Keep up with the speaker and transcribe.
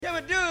Can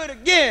we do it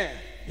again?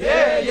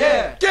 Yeah,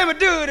 yeah. Can we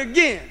do it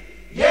again?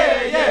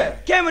 Yeah, yeah.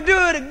 Can we do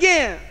it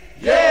again?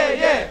 Yeah,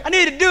 yeah. I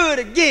need to do it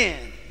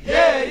again.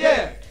 Yeah,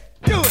 yeah.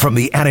 Do it. From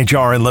the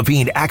Anajar and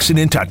Levine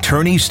Accident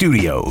Attorney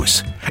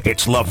Studios,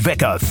 it's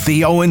LaVicka,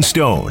 Theo, and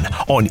Stone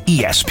on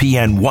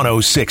ESPN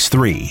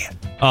 106.3.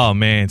 Oh,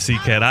 man,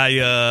 C-Cat,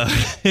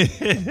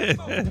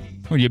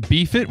 Well, you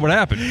beef it? What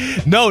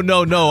happened? No.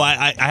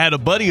 I had a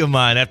buddy of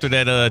mine after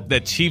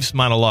that Chiefs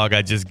monologue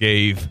I just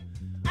gave.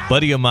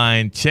 Buddy of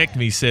mine checked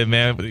me, said,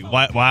 man,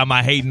 why am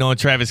I hating on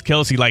Travis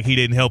Kelce like he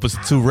didn't help us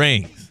to 2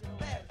 rings?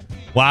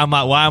 Why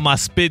am I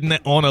spitting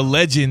on a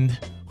legend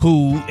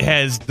who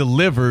has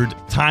delivered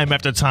time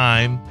after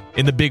time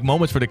in the big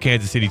moments for the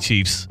Kansas City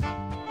Chiefs,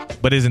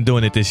 but isn't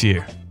doing it this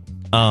year?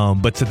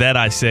 But to that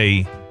I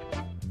say,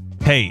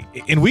 hey,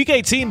 in Week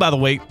 18, by the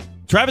way,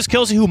 Travis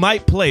Kelce, who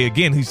might play,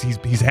 again,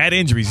 he's had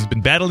injuries. He's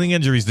been battling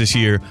injuries this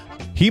year.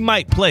 He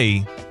might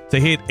play to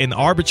hit an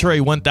arbitrary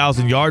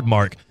 1,000-yard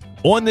mark.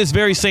 On this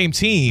very same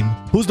team,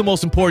 who's the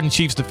most important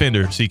Chiefs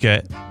defender,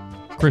 C-Cat?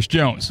 Chris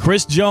Jones.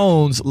 Chris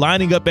Jones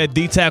lining up at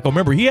D-tackle.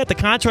 Remember, he had the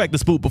contract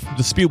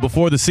dispute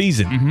before the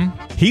season.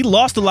 Mm-hmm. He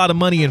lost a lot of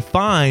money in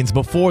fines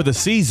before the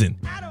season.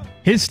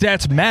 His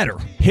stats matter.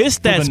 His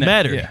stats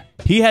matter. Yeah.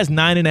 He has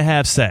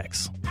 9.5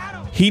 sacks.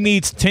 He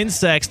needs 10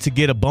 sacks to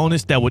get a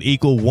bonus that would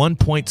equal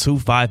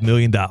 $1.25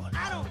 million. A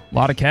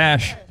lot of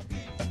cash.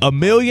 $1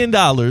 million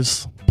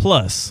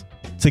plus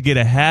to get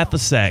a half a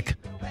sack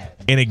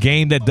in a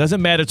game that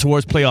doesn't matter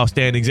towards playoff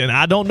standings. And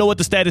I don't know what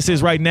the status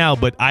is right now,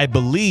 but I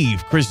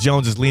believe Chris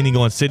Jones is leaning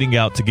on sitting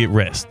out to get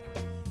rest.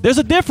 There's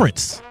a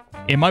difference.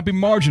 It might be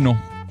marginal.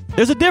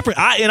 There's a difference.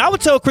 I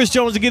would tell Chris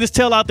Jones to get his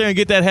tail out there and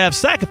get that half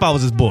sack if I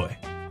was his boy.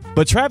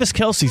 But Travis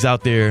Kelce's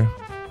out there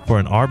for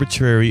an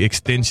arbitrary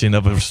extension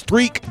of a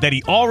streak that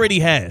he already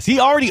has. He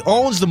already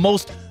owns the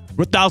most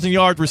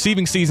 1,000-yard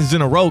receiving seasons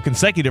in a row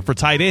consecutive for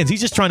tight ends.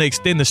 He's just trying to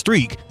extend the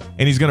streak,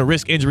 and he's going to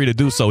risk injury to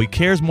do so. He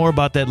cares more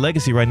about that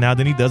legacy right now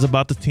than he does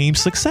about the team's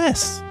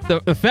success.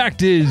 The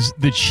fact is,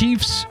 the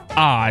Chiefs'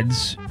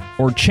 odds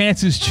or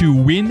chances to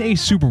win a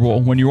Super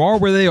Bowl, when you are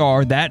where they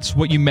are, that's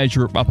what you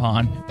measure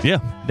upon. Yeah.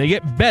 They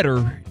get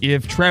better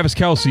if Travis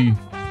Kelce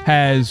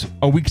has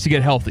a week to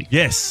get healthy.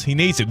 Yes, he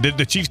needs it.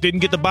 The Chiefs didn't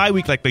get the bye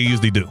week like they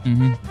usually do.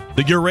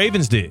 Mm-hmm. Your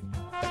Ravens did.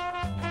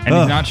 And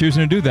he's not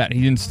choosing to do that.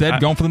 He's instead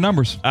going for the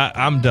numbers.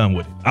 I'm done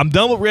with it. I'm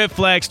done with red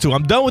flags, too.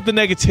 I'm done with the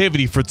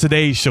negativity for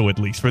today's show, at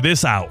least, for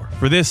this hour.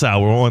 For this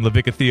hour on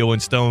LaVicka, Theo,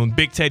 and Stone.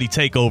 Big Teddy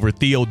Takeover,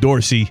 Theo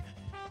Dorsey,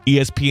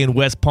 ESPN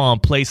West Palm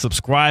Play.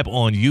 Subscribe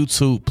on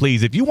YouTube,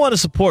 please. If you want to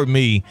support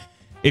me,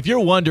 if you're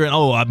wondering,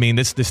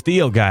 this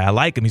Theo guy, I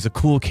like him. He's a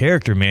cool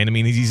character, man. I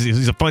mean,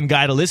 he's a fun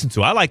guy to listen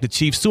to. I like the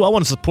Chiefs, too. I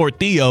want to support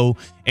Theo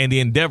and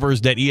the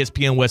endeavors that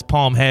ESPN West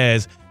Palm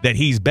has that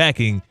he's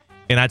backing.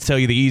 And I tell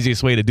you the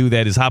easiest way to do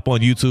that is hop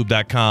on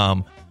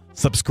YouTube.com,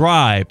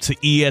 subscribe to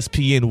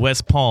ESPN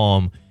West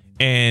Palm.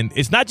 And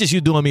it's not just you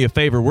doing me a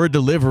favor. We're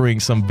delivering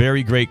some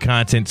very great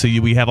content to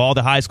you. We have all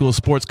the high school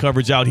sports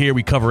coverage out here.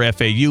 We cover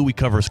FAU. We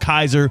cover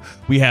Kaiser.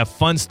 We have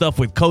fun stuff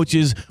with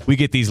coaches. We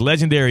get these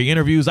legendary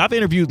interviews. I've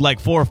interviewed like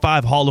 4 or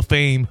 5 Hall of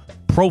Fame,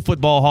 Pro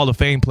Football Hall of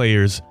Fame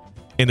players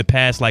in the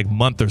past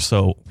month or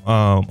so.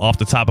 Off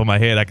the top of my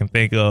head, I can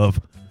think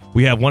of.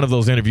 We have one of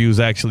those interviews,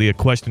 actually, a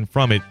question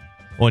from it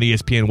on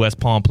ESPN West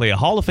Palm Play. A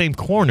Hall of Fame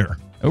corner.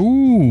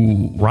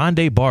 Ooh.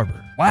 Rondé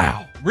Barber.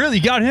 Wow. Really?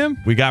 You got him?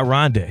 We got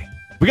Rondé.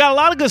 We got a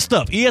lot of good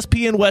stuff.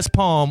 ESPN West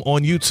Palm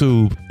on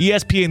YouTube.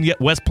 ESPN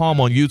West Palm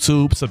on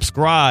YouTube.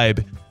 Subscribe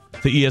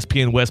to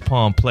ESPN West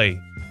Palm Play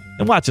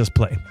and watch us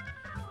play.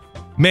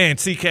 Man,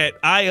 C-Cat,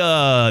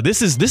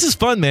 this is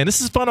fun, man.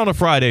 This is fun on a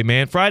Friday,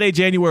 man. Friday,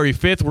 January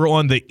 5th. We're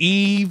on the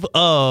eve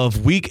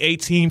of Week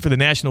 18 for the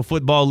National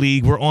Football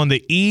League. We're on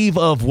the eve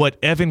of what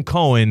Evan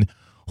Cohen,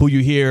 who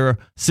you hear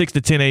 6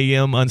 to 10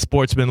 a.m.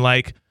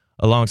 unsportsmanlike,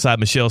 alongside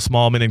Michelle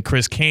Smallman and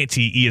Chris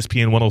Canty,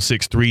 ESPN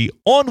 106.3.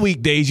 On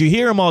weekdays, you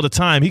hear him all the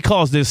time. He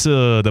calls this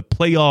the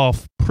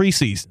playoff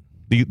preseason.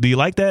 Do you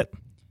like that?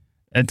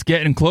 It's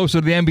getting closer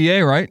to the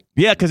NBA, right?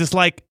 Yeah, because it's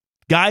like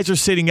guys are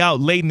sitting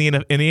out late in the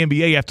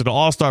NBA after the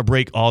All-Star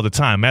break all the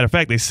time. Matter of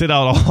fact, they sit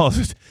out all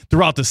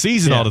throughout the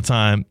season all the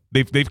time.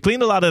 They've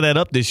cleaned a lot of that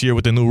up this year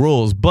with the new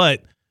rules,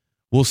 but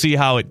we'll see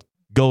how it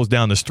goes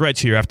down the stretch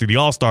here after the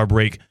All-Star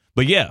break.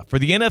 But yeah, for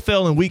the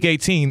NFL in Week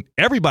 18,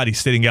 everybody's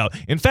sitting out.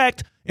 In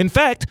fact,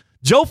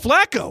 Joe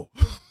Flacco.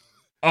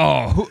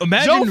 Oh,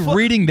 imagine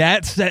reading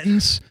that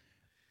sentence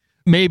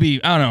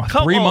maybe, I don't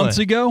know, 3 months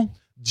ago.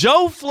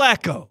 Joe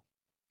Flacco,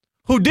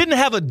 who didn't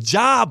have a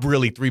job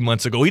really 3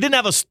 months ago. He didn't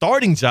have a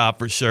starting job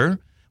for sure.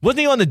 Wasn't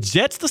he on the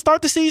Jets to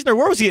start the season? Or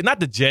where was he at? Not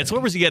the Jets.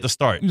 Where was he at to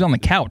start? He was on the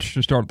couch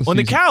to start the season. On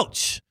the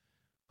couch.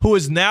 Who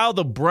is now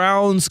the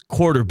Browns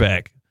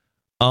quarterback.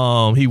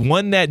 He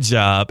won that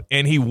job,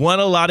 and he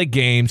won a lot of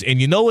games. And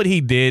you know what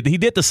he did? He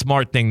did the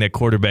smart thing that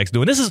quarterbacks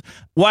do. And this is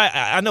why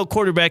I know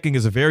quarterbacking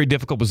is a very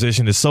difficult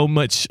position. There's so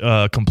much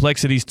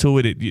complexities to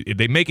it.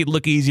 They make it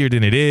look easier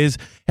than it is.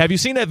 Have you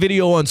seen that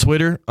video on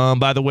Twitter,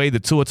 by the way, the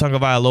Tua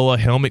Tagovailoa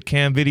helmet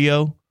cam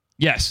video?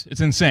 Yes, it's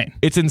insane.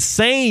 It's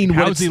insane what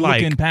How's it's he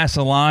like. looking past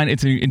the line?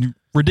 It's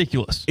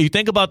ridiculous. You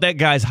think about that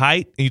guy's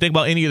height, and you think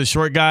about any of the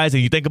short guys,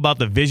 and you think about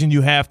the vision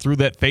you have through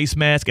that face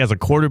mask as a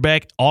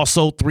quarterback.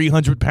 Also,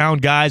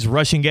 300-pound guys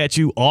rushing at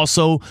you.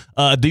 Also,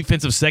 a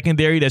defensive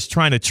secondary that's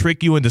trying to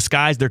trick you and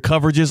disguise their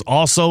coverages.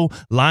 Also,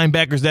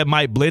 linebackers that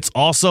might blitz.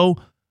 Also,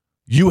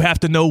 you have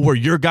to know where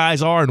your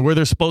guys are and where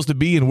they're supposed to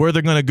be and where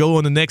they're going to go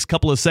in the next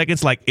couple of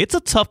seconds. Like, it's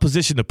a tough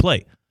position to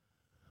play.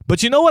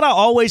 But you know what I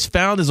always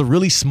found is a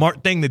really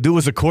smart thing to do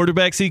as a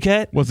quarterback,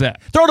 C-Cat? What's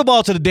that? Throw the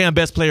ball to the damn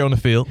best player on the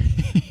field.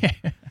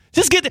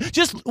 Is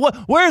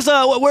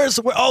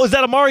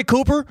that Amari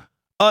Cooper?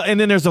 And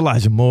then there's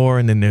Elijah Moore,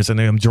 and then there's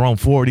Jerome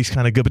Ford. He's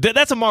kind of good. But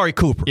that's Amari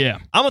Cooper. Yeah.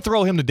 I'm going to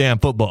throw him the damn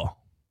football.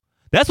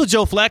 That's what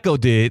Joe Flacco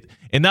did,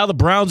 and now the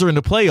Browns are in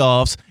the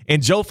playoffs,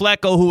 and Joe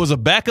Flacco, who was a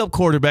backup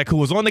quarterback, who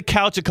was on the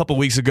couch a couple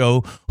weeks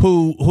ago,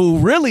 who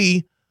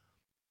really,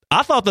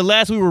 I thought the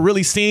last we were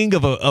really seeing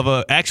of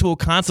a actual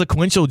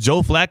consequential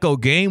Joe Flacco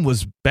game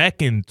was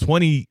back in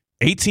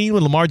 2018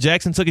 when Lamar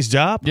Jackson took his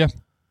job. Yeah.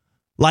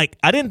 Like,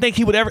 I didn't think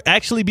he would ever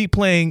actually be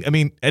playing. I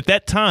mean, at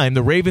that time,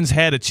 the Ravens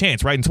had a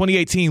chance, right? In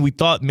 2018, we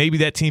thought maybe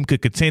that team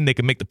could contend. They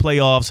could make the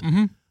playoffs.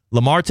 Mm-hmm.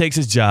 Lamar takes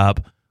his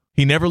job.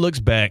 He never looks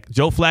back.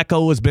 Joe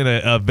Flacco has been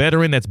a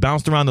veteran that's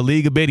bounced around the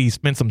league a bit. He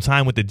spent some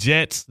time with the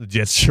Jets. The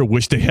Jets sure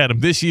wish they had him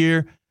this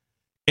year.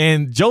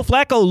 And Joe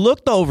Flacco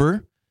looked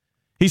over.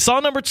 He saw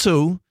number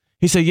 2.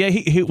 He said, yeah,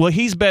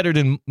 he's better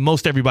than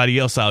most everybody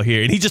else out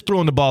here. And he just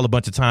threw him the ball a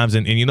bunch of times.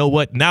 And you know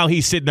what? Now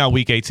he's sitting out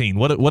week 18.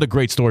 What a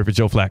great story for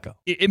Joe Flacco.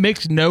 It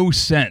makes no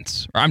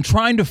sense. I'm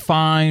trying to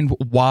find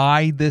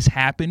why this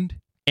happened.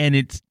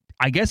 And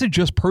I guess it's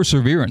just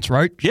perseverance,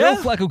 right? Yeah.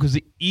 Joe Flacco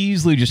could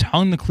easily just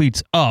hung the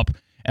cleats up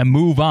and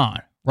move on,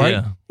 right?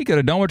 Yeah. He could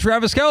have done what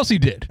Travis Kelce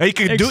did. He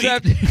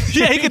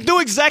could do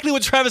exactly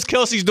what Travis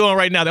Kelce's doing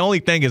right now. The only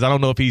thing is I don't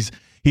know if he's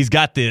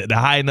got the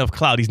high enough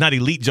clout. He's not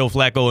elite Joe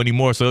Flacco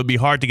anymore, so it'd be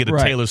hard to get a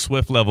Taylor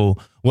Swift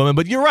level woman.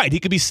 But you're right. He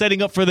could be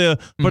setting up for the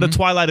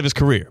twilight of his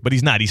career, but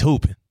he's not. He's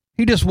hooping.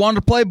 He just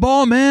wanted to play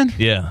ball, man.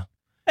 Yeah.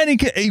 And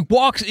he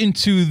walks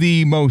into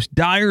the most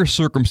dire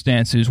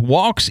circumstances,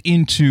 walks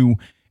into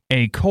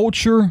a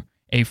culture,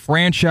 a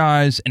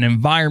franchise, an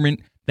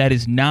environment that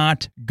is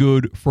not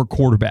good for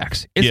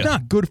quarterbacks. It's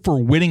not good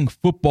for winning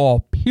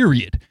football,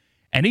 period.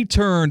 And he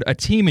turned a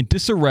team in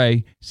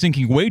disarray,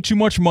 sinking way too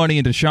much money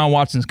into Deshaun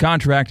Watson's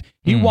contract.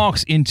 He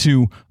walks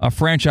into a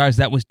franchise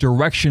that was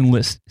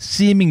directionless,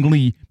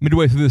 seemingly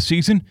midway through the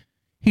season.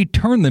 He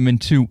turned them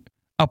into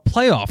a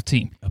playoff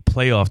team. A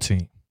playoff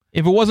team.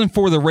 If it wasn't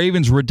for the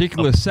Ravens'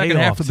 ridiculous second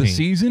half of the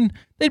season,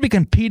 they'd be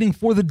competing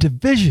for the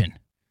division.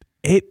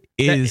 It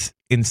is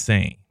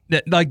insane.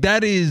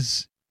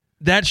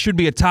 That should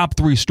be a top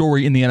 3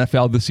 story in the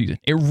NFL this season.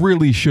 It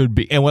really should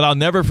be. And what I'll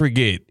never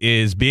forget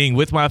is being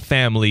with my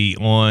family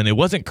on, it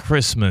wasn't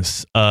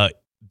Christmas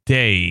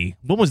Day.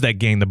 When was that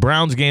game? The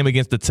Browns game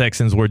against the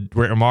Texans where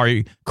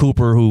Amari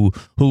Cooper, who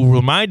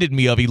reminded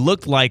me of, he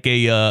looked like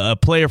a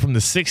player from the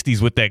 60s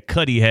with that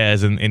cut he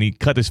has, and he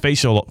cut his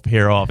facial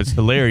hair off. It's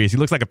hilarious. He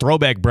looks like a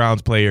throwback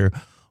Browns player,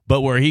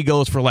 but where he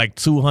goes for like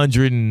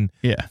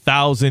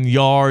 200,000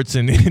 yards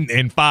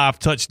and 5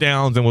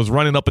 touchdowns and was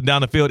running up and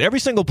down the field. Every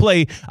single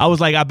play, I was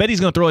like, I bet he's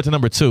going to throw it to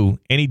number 2,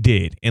 and he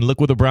did. And look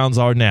where the Browns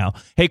are now.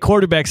 Hey,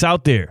 quarterbacks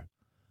out there,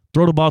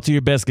 throw the ball to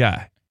your best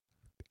guy.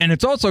 And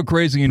it's also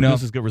crazy enough.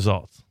 This is good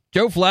results.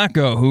 Joe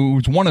Flacco,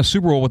 who's won a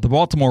Super Bowl with the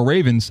Baltimore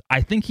Ravens, I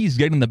think he's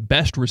getting the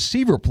best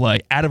receiver play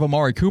out of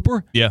Amari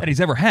Cooper that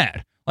he's ever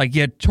had. Like,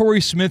 you had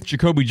Torrey Smith,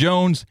 Jacoby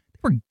Jones.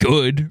 They were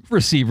good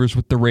receivers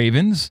with the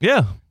Ravens.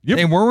 Yeah.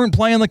 They weren't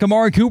playing like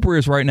Amari Cooper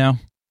is right now.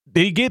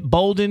 Did he get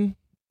Bolden?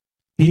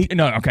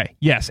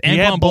 Yes.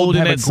 Anquan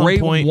Bolden had a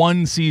great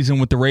one season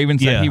with the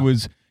Ravens that he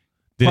was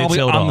probably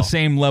on the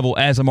same level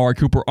as Amari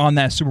Cooper on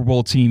that Super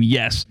Bowl team,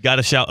 yes. Got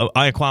to shout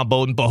Anquan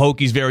Bolden,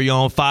 Hokies very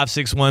own,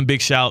 5'6",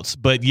 big shouts.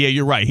 But, yeah,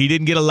 you're right. He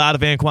didn't get a lot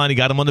of Anquan. He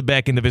got him on the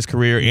back end of his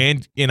career.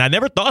 And I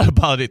never thought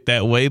about it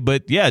that way.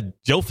 But, yeah,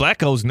 Joe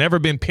Flacco's never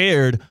been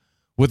paired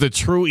with a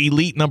true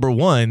elite number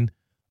 1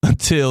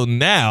 until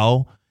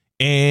now.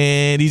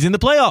 And he's in the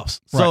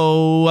playoffs. Right.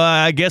 So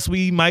I guess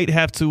we might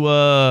have to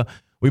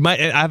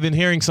I've been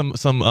hearing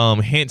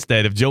some hints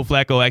that if Joe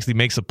Flacco actually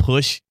makes a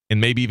push and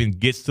maybe even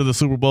gets to the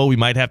Super Bowl, we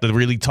might have to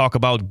really talk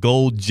about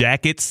gold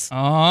jackets,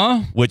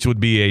 which would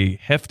be a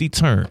hefty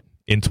turn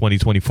in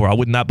 2024. I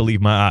would not believe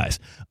my eyes.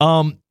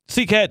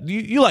 C-Cat,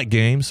 you like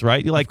games,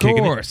 right? You like kicking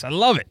it? Of course. I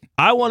love it.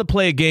 I want to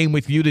play a game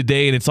with you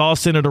today, and it's all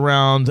centered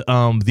around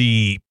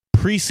the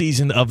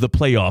preseason of the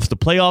playoffs. The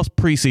playoffs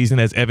preseason,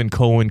 as Evan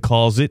Cohen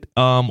calls it,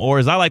 or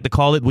as I like to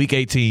call it, Week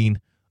 18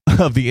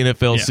 of the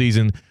NFL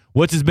season,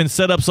 which has been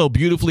set up so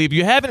beautifully. If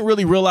you haven't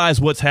really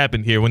realized what's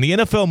happened here, when the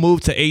NFL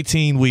moved to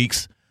 18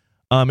 weeks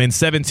in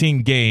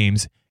 17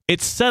 games,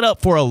 it's set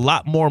up for a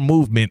lot more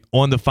movement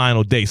on the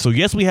final day. So,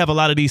 yes, we have a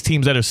lot of these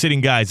teams that are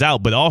sitting guys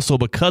out, but also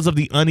because of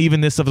the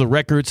unevenness of the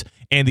records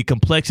and the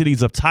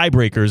complexities of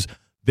tiebreakers,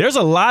 there's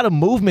a lot of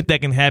movement that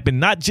can happen,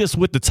 not just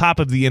with the top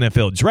of the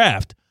NFL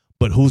draft,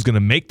 but who's going to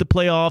make the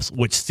playoffs,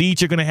 which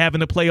seeds you're going to have in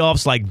the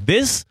playoffs. Like,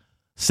 this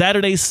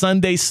Saturday,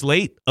 Sunday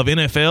slate of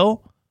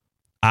NFL,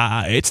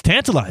 it's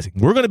tantalizing.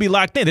 We're going to be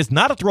locked in. It's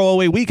not a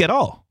throwaway week at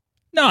all.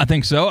 No, I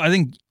think so. I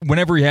think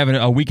whenever you have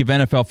a week of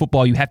NFL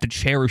football, you have to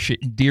cherish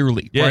it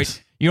dearly, Yes.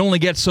 right? You only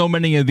get so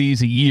many of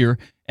these a year,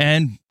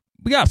 and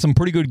we got some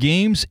pretty good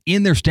games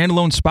in their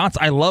standalone spots.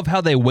 I love how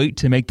they wait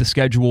to make the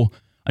schedule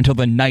until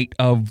the night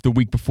of the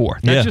week before.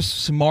 That's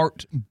just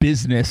smart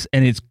business,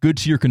 and it's good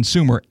to your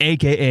consumer,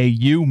 a.k.a.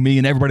 you, me,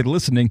 and everybody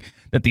listening,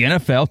 that the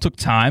NFL took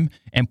time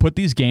and put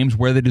these games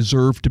where they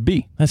deserve to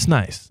be. That's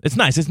nice. It's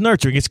nice. It's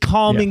nurturing. It's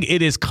calming. Yeah.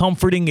 It is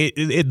comforting.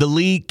 The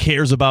league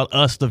cares about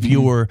us, the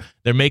viewer.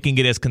 They're making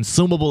it as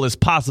consumable as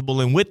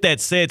possible. And with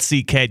that said,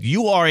 C-Cat,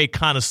 you are a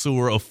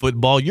connoisseur of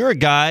football. You're a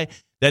guy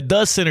that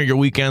does center your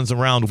weekends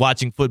around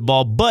watching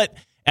football, but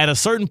at a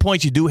certain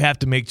point, you do have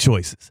to make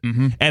choices.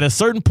 At a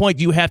certain point,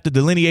 you have to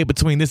delineate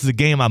between this is a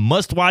game I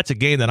must watch, a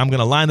game that I'm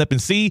going to line up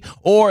and see,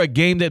 or a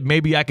game that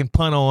maybe I can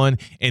punt on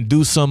and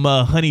do some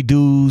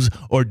honeydews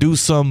or do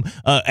some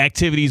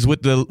activities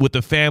with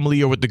the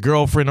family or with the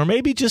girlfriend, or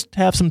maybe just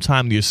have some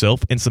time to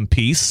yourself and some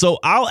peace. So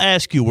I'll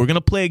ask you, we're going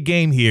to play a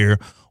game here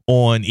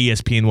on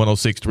ESPN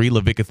 106.3,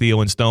 LaVicka, Theo,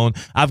 and Stone.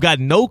 I've got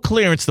no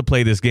clearance to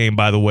play this game,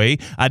 by the way.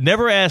 I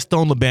never asked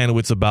Stone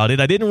Labanowitz about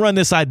it. I didn't run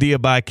this idea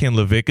by Ken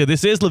LaVicka.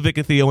 This is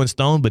LaVicka, Theo, and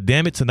Stone, but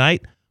damn it,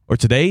 tonight or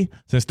today,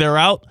 since they're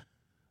out,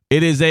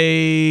 it is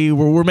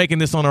we're making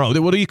this on our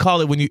own. What do you call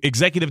it when you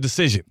executive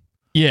decision?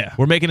 Yeah.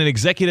 We're making an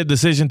executive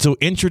decision to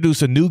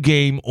introduce a new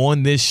game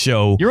on this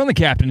show. You're on the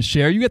captain's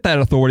chair. You get that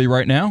authority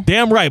right now.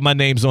 Damn right, my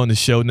name's on the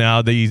show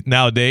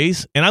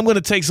nowadays, and I'm going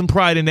to take some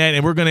pride in that,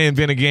 and we're going to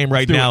invent a game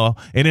right now,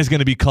 and it's going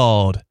to be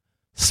called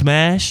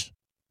Smash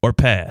or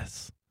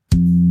Pass.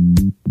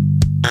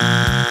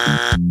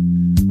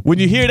 When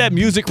you hear that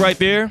music right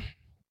there,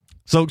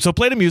 so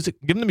play the music.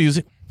 Give them the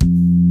music.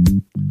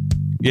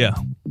 Yeah,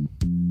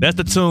 that's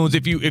the tunes.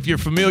 If you're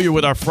familiar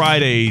with our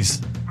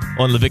Fridays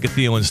on LaVicka,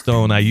 Theo, and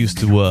Stone, I used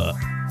to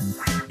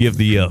give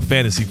the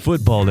fantasy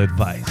football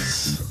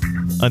advice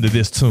under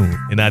this tune,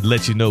 and I'd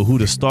let you know who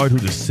to start, who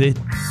to sit,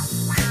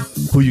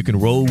 who you can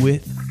roll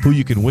with, who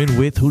you can win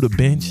with, who to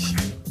bench,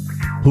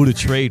 who to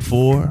trade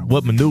for,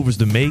 what maneuvers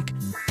to make,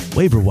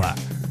 waiver wire,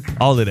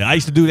 all of that. I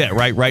used to do that,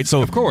 right?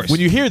 So of course,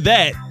 when you hear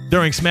that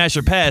during Smash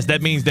or Pass,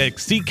 that means that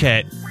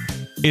C-Cat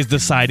is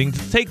deciding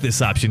to take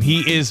this option.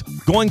 He is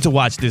going to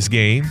watch this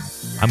game.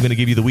 I'm going to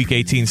give you the Week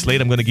 18 slate.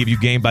 I'm going to give you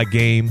game by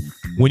game.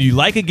 When you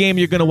like a game,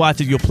 you're going to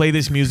watch it. You'll play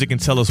this music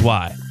and tell us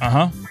why.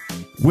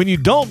 When you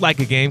don't like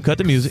a game, cut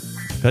the music.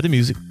 Cut the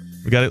music.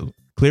 We got to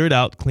clear it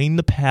out. Clean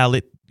the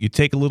palette. You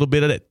take a little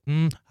bit of that.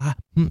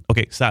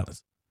 Okay,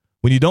 silence.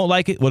 When you don't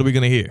like it, what are we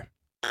going to hear?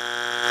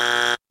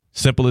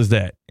 Simple as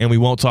that. And we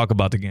won't talk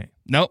about the game.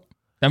 Nope.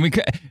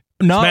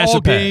 And not Smash all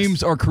or pass.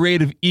 games are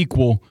creative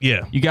equal.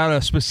 Yeah. You got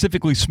to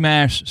specifically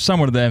smash some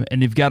of them,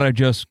 and you've got to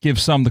just give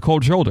some the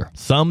cold shoulder.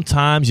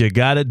 Sometimes you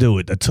got to do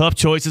it. The tough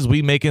choices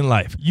we make in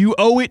life. You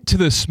owe it to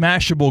the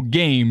smashable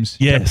games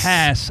to Yes.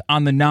 pass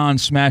on the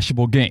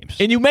non-smashable games.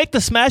 And you make the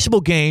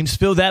smashable games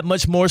feel that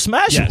much more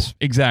smashable. Yes,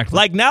 exactly.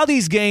 Like now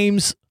these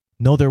games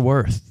know their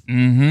worth.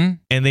 And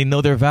they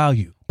know their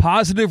value.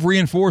 Positive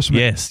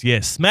reinforcement.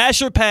 Yes.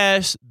 Smash or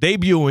Pass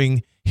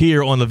debuting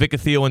here on LaVicka,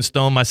 Theo, and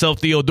Stone. Myself,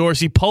 Theo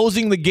Dorsey,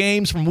 posing the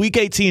games from Week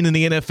 18 in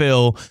the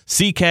NFL.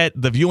 C-Cat,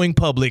 the viewing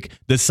public,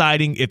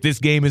 deciding if this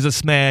game is a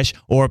smash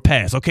or a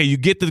pass. Okay, you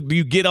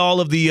get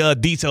all of the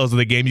details of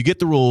the game. You get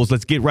the rules.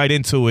 Let's get right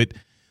into it.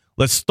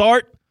 Let's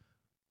start.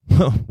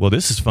 Well,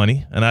 this is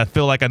funny, and I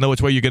feel like I know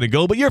which way you're going to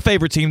go, but your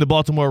favorite team, the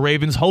Baltimore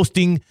Ravens,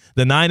 hosting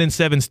the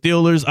 9-7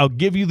 Steelers. I'll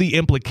give you the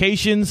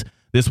implications.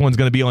 This one's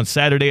going to be on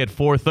Saturday at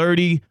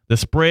 4:30. The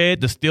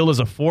spread, the Steelers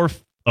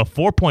a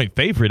 4-point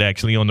favorite,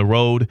 actually, on the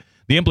road.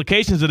 The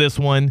implications of this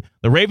one,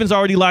 the Ravens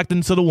already locked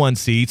into the 1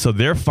 seed, so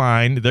they're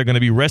fine. They're going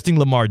to be resting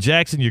Lamar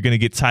Jackson. You're going to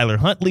get Tyler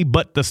Huntley.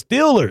 But the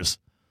Steelers,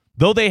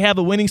 though they have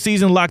a winning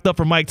season locked up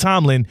for Mike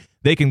Tomlin,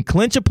 they can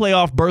clinch a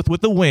playoff berth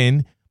with a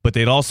win, but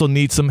they'd also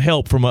need some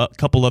help from a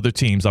couple other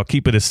teams. I'll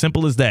keep it as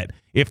simple as that.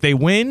 If they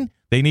win,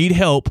 they need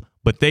help,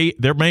 but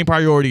their main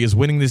priority is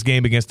winning this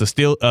game against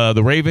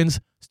the Ravens.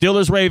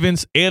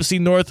 Steelers-Ravens,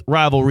 AFC North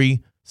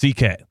rivalry,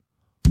 C-Cat.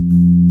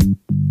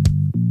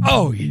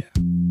 Oh, yeah.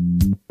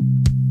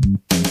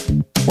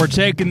 We're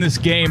taking this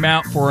game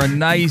out for a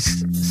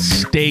nice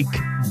steak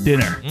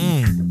dinner.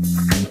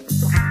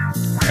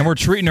 And we're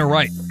treating her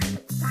right.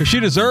 Because she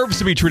deserves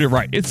to be treated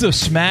right. It's a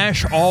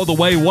smash all the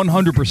way,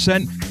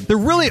 100%. There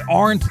really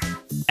aren't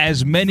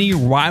as many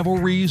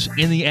rivalries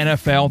in the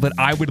NFL that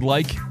I would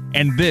like.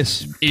 And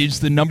this is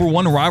the number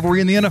one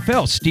rivalry in the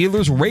NFL,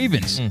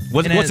 Steelers-Ravens.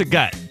 What's it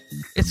got?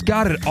 It's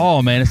got it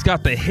all, man. It's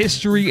got the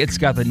history. It's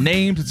got the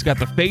names. It's got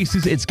the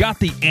faces. It's got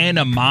the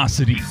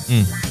animosity.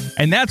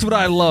 And that's what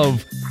I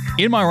love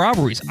in my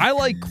rivalries. I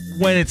like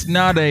when it's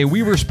not a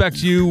we respect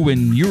you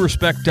and you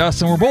respect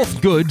us and we're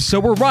both good, so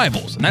we're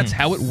rivals. And that's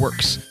how it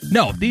works.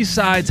 No, these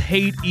sides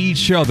hate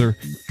each other.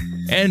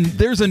 And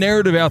there's a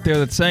narrative out there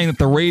that's saying that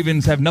the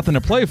Ravens have nothing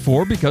to play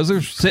for because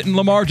they're sitting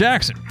Lamar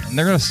Jackson. And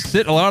they're going to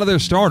sit a lot of their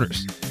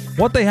starters.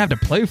 What they have to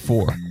play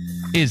for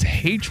is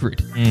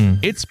hatred.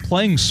 It's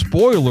playing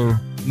spoiler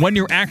when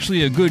you're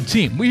actually a good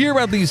team. We hear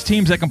about these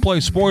teams that can play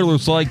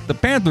spoilers like the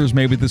Panthers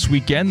maybe this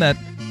weekend that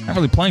not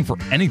really playing for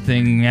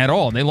anything at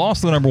all. They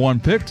lost the number 1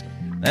 pick,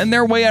 and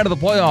they're way out of the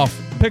playoff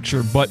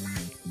picture. But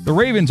the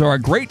Ravens are a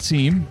great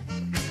team,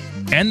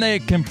 and they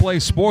can play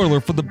spoiler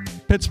for the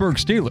Pittsburgh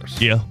Steelers.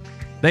 Yeah.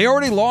 They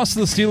already lost to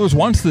the Steelers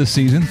once this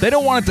season. They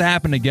don't want it to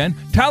happen again.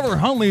 Tyler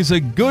Huntley is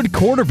a good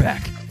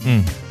quarterback.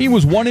 He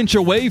was 1 inch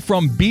away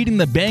from beating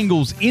the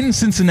Bengals in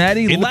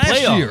Cincinnati last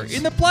year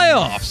in the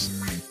playoffs.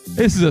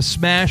 This is a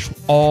smash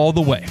all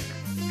the way.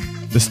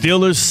 The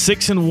Steelers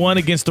 6-1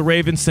 against the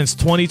Ravens since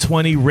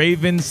 2020.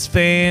 Ravens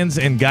fans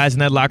and guys in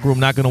that locker room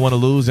not going to want to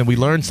lose. And we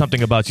learned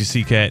something about you,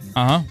 C-Cat.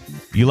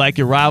 You like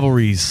your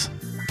rivalries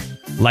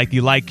like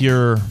you like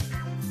your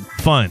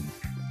fun.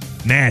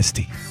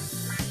 Nasty.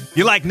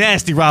 You like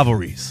nasty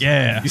rivalries.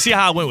 Yeah. You see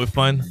how I went with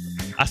fun?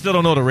 I still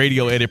don't know the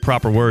radio edit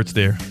proper words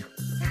there.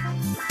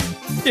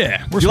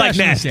 Yeah. We're You like smashing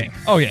this nasty. game.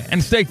 Oh, yeah.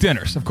 And steak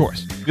dinners, of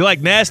course. You like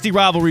nasty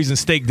rivalries and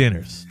steak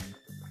dinners.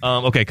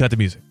 Okay, cut the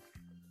music.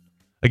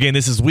 Again,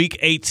 this is Week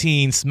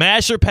 18.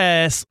 Smash or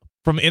pass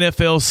from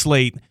NFL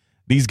slate.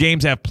 These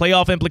games have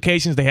playoff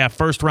implications. They have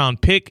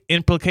first-round pick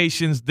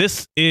implications.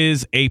 This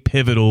is a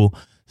pivotal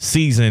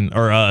season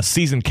or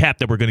season cap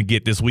that we're going to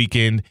get this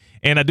weekend.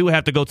 And I do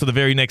have to go to the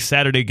very next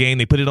Saturday game.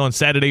 They put it on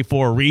Saturday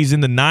for a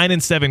reason. The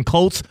 9-7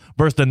 Colts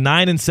versus the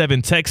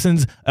 9-7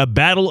 Texans. A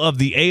battle of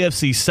the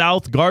AFC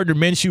South. Gardner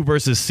Minshew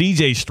versus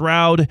C.J.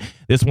 Stroud.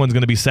 This one's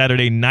going to be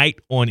Saturday night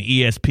on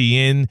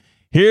ESPN.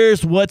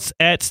 Here's what's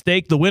at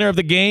stake. The winner of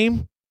the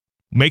game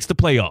makes the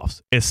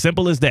playoffs. As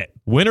simple as that.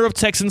 Winner of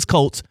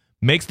Texans-Colts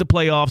makes the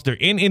playoffs. They're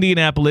in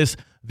Indianapolis.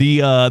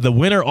 The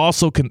winner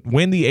also can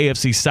win the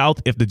AFC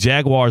South if the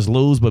Jaguars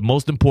lose. But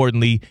most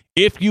importantly,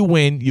 if you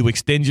win, you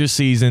extend your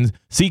seasons.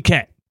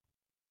 C-Cat,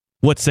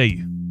 what say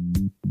you?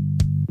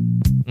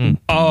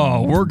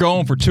 Oh, we're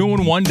going for 2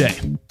 in 1 day.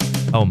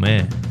 Oh,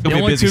 man. It's going to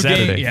be a busy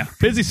Saturday.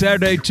 Busy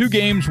Saturday, 2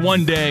 games,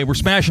 1 day. We're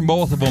smashing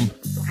both of them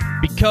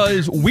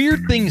because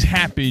weird things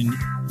happen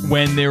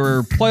when there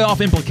are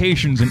playoff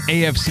implications in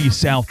AFC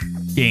South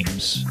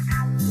games.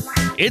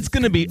 It's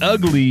going to be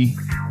ugly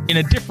in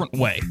a different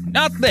way.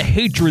 Not the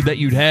hatred that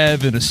you'd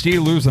have in a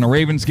Steelers and a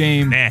Ravens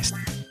game. Nasty.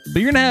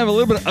 But you're going to have a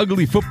little bit of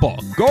ugly football.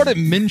 Gardner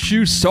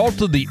Minshew, salt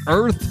of the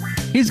earth.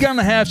 He's going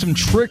to have some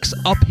tricks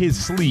up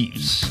his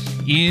sleeves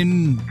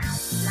in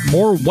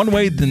more one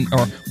way than,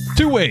 or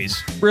 2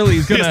 ways. Really,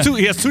 he's going to.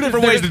 He has 2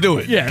 different ways to do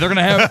it. Yeah, they're going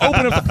to have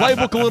open up the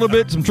playbook a little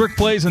bit, some trick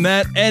plays and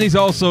that, and he's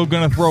also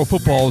going to throw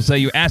footballs that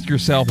you ask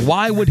yourself,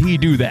 why would he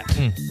do that?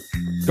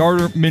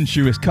 Gardner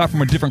Minshew is cut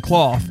from a different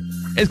cloth.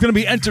 It's going to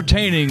be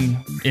entertaining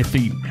if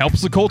he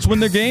helps the Colts win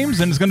their games,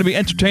 and it's going to be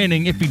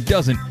entertaining if he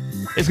doesn't.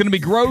 It's going to be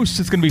gross.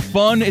 It's going to be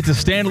fun. It's a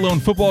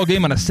standalone football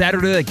game on a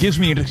Saturday that gives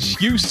me an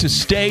excuse to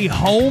stay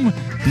home,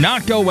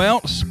 not go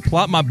out,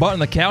 plop my butt on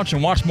the couch,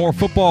 and watch more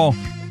football.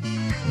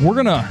 We're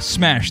going to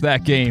smash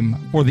that game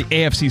for the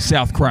AFC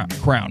South crown.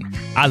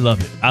 I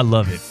love it. I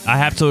love it. I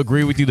have to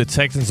agree with you. The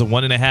Texans are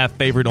 1.5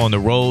 favorite on the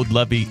road.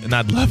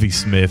 Not Lovie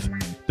Smith.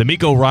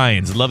 D'Amico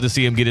Ryans. Love to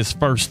see him get his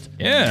first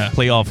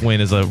playoff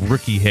win as a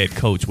rookie head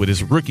coach with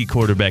his rookie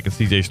quarterback and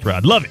C.J.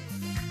 Stroud. Love it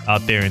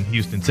out there in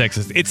Houston,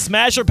 Texas. It's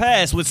Smash or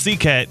Pass with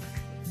C-Cat.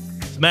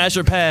 Smash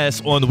or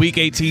Pass on the Week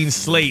 18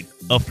 slate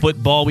of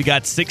football. We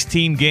got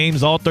 16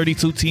 games, all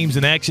 32 teams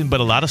in action,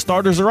 but a lot of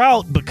starters are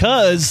out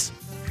because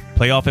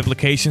playoff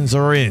implications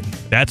are in.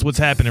 That's what's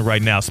happening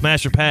right now.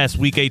 Smash or Pass,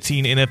 Week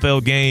 18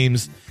 NFL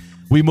games.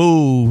 We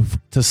move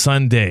to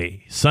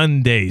Sunday.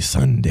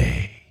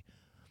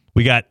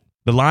 We got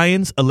the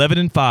Lions,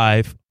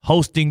 11-5,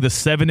 hosting the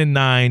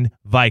 7-9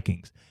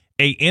 Vikings.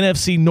 A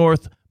NFC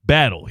North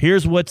battle.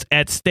 Here's what's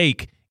at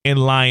stake in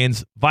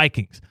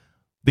Lions-Vikings.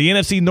 The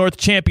NFC North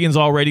champions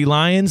already,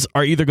 Lions,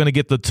 are either going to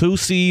get the 2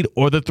 seed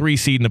or the 3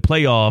 seed in the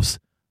playoffs,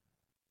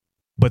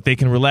 but they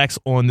can relax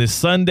on this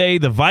Sunday.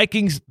 The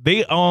Vikings,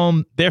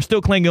 they're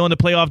still clinging on to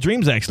playoff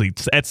dreams, actually.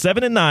 At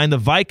 7-9, the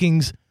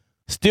Vikings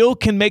still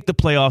can make the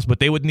playoffs, but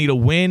they would need a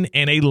win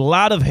and a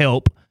lot of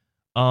help.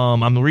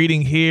 I'm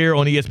reading here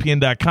on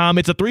ESPN.com.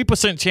 It's a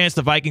 3% chance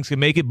the Vikings can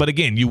make it, but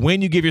again, you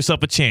win, you give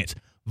yourself a chance.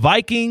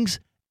 Vikings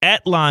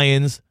at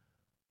Lions,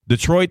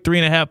 Detroit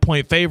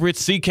 3.5-point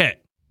favorites.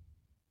 C-Cat.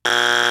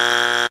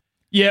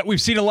 Yeah, we've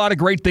seen a lot of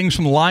great things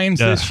from the Lions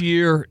this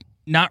year.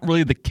 Not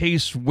really the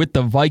case with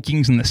the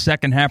Vikings in the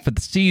second half of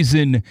the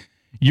season.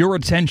 Your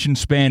attention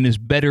span is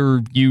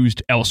better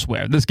used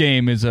elsewhere. This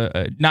game is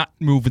not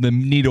moving the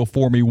needle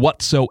for me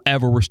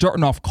whatsoever. We're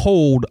starting off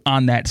cold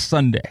on that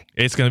Sunday.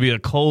 It's going to be a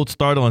cold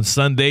start on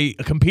Sunday.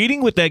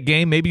 Competing with that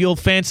game, maybe you'll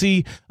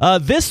fancy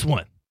this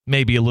one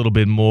maybe a little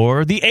bit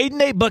more. The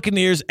 8-8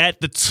 Buccaneers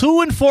at the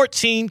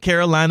 2-14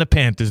 Carolina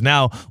Panthers.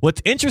 Now,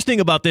 what's interesting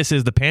about this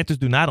is the Panthers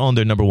do not own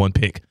their number 1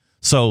 pick.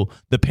 So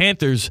the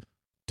Panthers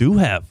do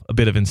have a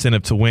bit of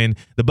incentive to win.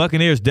 The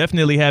Buccaneers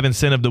definitely have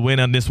incentive to win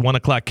on this 1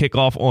 o'clock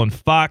kickoff on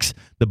Fox.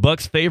 The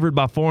Bucs favored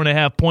by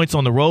 4.5 points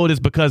on the road is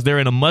because they're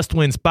in a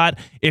must-win spot.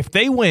 If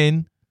they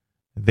win,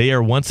 they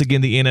are once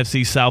again the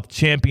NFC South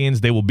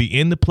champions. They will be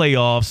in the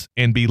playoffs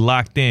and be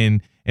locked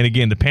in And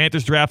again, the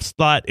Panthers draft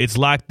slot, it's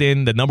locked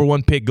in. The number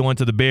 1 pick going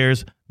to the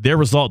Bears. Their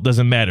result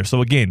doesn't matter.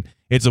 So again,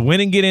 it's a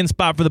win and get in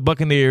spot for the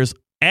Buccaneers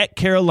at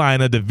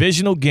Carolina,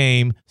 divisional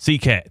game.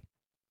 C-Cat.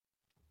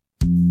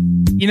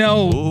 You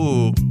know,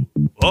 Ooh.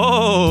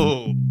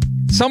 Oh.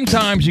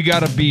 sometimes you got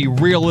to be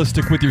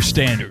realistic with your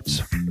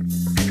standards.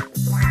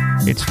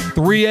 It's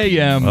 3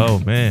 a.m. Oh,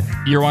 man.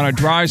 You're on a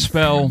dry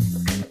spell.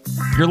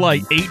 You're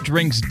like 8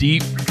 drinks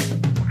deep.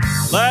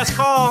 Last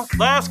call.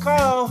 Last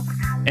call.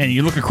 And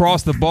you look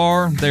across the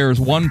bar. There's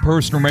one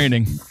person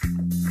remaining.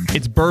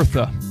 It's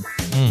Bertha.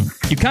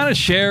 You kind of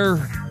share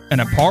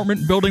an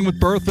apartment building with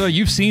Bertha.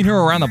 You've seen her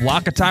around the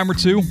block a time or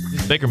two.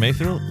 Is Baker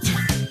Mayfield?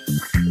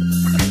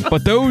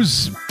 But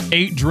those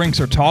 8 drinks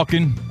are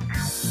talking.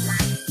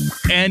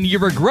 And you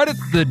regret it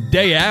the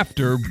day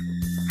after,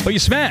 but you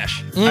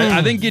smash.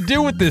 I think you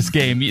do with this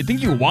game. You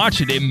think you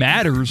watch it. It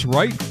matters,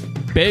 right?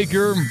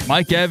 Baker,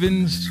 Mike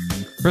Evans,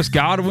 Chris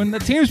Godwin. The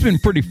team's been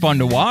pretty fun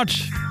to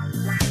watch.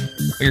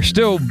 You're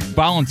still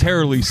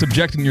voluntarily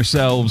subjecting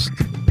yourselves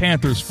to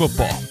Panthers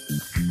football.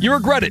 You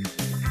regret it,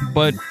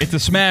 but it's a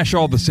smash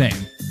all the same.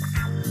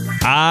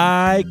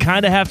 I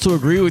kind of have to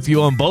agree with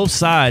you on both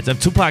sides.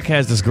 Tupac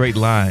has this great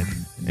line,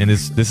 and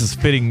this is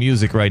fitting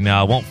music right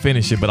now. I won't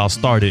finish it, but I'll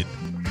start it.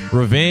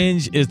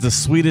 Revenge is the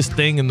sweetest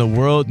thing in the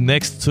world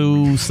next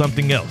to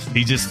something else.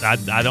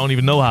 I don't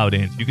even know how it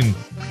ends. You can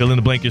fill in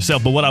the blank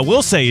yourself. But what I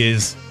will say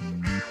is,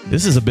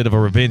 this is a bit of a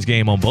revenge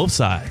game on both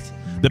sides.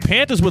 The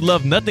Panthers would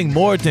love nothing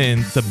more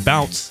than to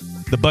bounce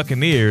the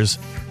Buccaneers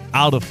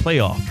out of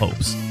playoff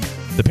hopes.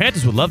 The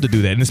Panthers would love to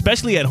do that, and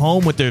especially at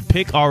home with their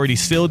pick already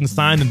sealed and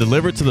signed and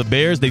delivered to the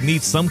Bears, they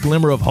need some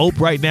glimmer of hope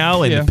right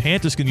now, and the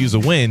Panthers can use a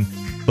win.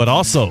 But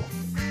also,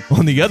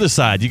 on the other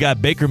side, you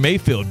got Baker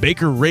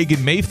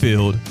Reagan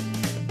Mayfield,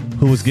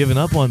 who was given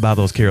up on by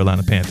those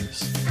Carolina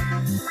Panthers.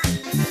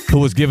 Who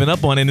was given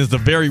up on, and is the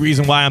very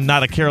reason why I'm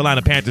not a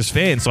Carolina Panthers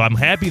fan. So I'm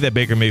happy that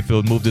Baker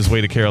Mayfield moved his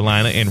way to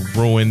Carolina and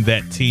ruined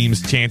that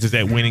team's chances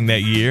at winning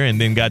that year and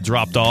then got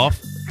dropped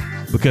off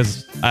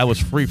because I was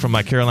free from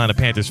my Carolina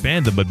Panthers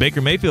fandom. But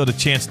Baker Mayfield a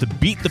chance to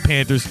beat the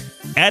Panthers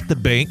at the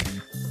bank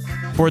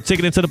for a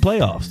ticket into the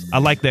playoffs. I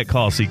like that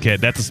call,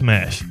 C-Cat. That's a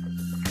smash.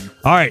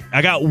 All right,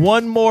 I got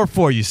one more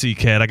for you,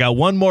 C-Cat. I got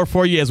one more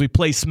for you as we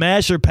play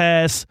Smash or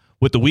Pass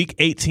with the Week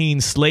 18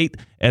 slate,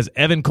 as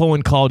Evan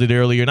Cohen called it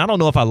earlier. And I don't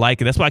know if I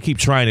like it. That's why I keep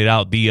trying it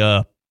out.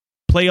 The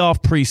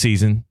playoff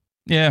preseason.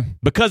 Yeah.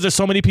 Because there's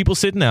so many people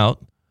sitting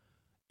out,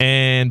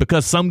 and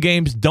because some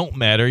games don't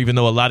matter, even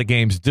though a lot of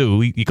games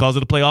do, he calls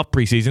it a playoff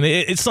preseason.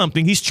 It's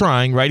something. He's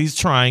trying, right? He's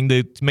trying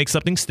to make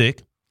something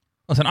stick.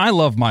 Listen, I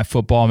love my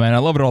football, man. I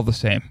love it all the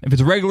same. If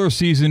it's regular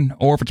season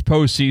or if it's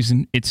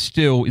postseason, it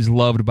still is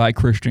loved by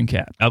Christian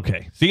Cat.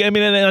 Okay. See, I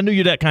mean, I knew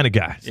you're that kind of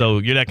guy. So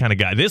you're that kind of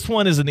guy. This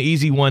one is an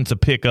easy one to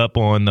pick up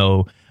on,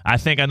 though. I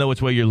think I know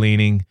which way you're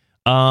leaning.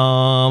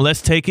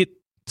 Let's take it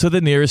to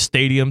the nearest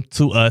stadium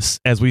to us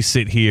as we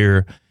sit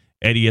here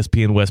at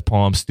ESPN West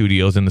Palm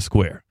Studios in the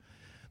Square.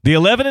 The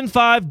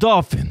 11-5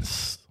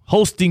 Dolphins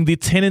hosting the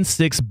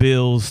 10-6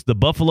 Bills. The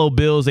Buffalo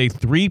Bills, a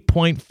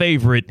 3-point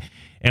favorite.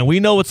 And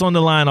we know it's on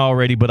the line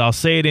already, but I'll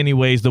say it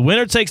anyways. The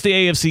winner takes the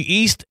AFC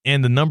East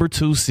and the number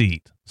 2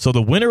 seed. So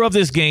the winner of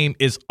this game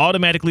is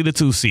automatically the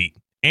 2 seed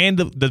and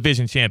the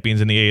division champions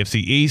in the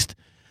AFC East.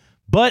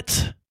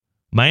 But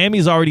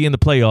Miami's already in the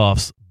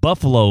playoffs.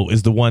 Buffalo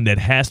is the one that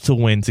has to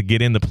win to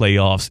get in the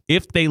playoffs.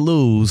 If they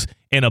lose,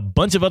 and a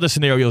bunch of other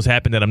scenarios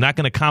happen that I'm not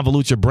going to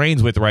convolute your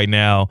brains with right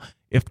now,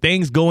 if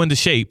things go into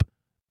shape,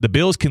 the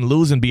Bills can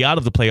lose and be out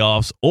of the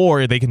playoffs,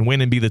 or they can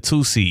win and be the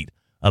 2 seed.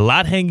 A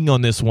lot hanging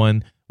on this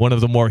one. One of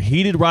the more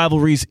heated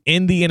rivalries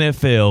in the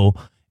NFL,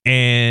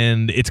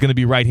 and it's going to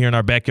be right here in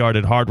our backyard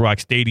at Hard Rock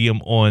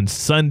Stadium on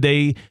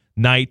Sunday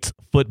Night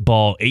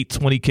Football,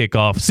 8:20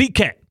 kickoff.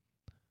 C-Cat.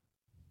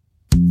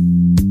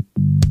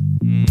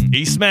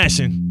 He's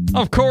smashing.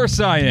 Of course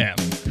I am.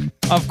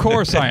 Of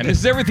course I am. This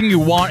is everything you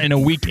want in a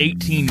Week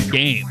 18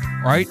 game,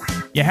 right?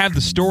 You have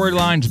the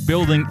storylines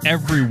building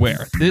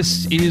everywhere.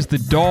 This is the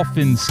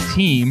Dolphins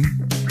team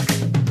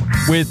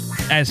with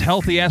as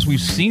healthy as we've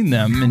seen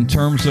them in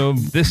terms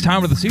of this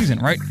time of the season,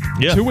 right?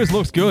 Yeah. Tua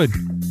looks good.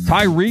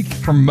 Tyreek,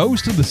 for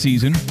most of the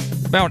season,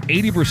 about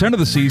 80% of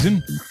the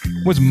season,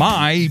 was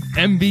my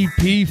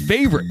MVP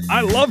favorite.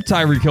 I love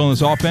Tyreek Hill in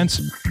this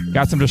offense.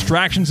 Got some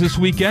distractions this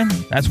weekend.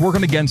 That's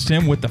working against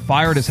him with the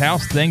fire at his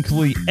house.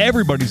 Thankfully,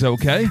 everybody's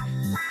okay.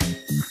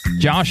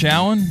 Josh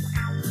Allen,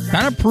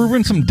 kind of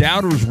proving some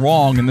doubters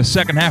wrong in the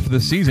second half of the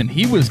season.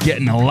 He was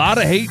getting a lot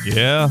of hate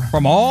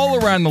from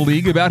all around the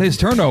league about his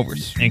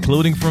turnovers.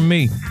 Including from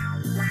me.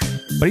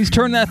 But he's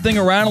turned that thing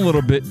around a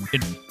little bit.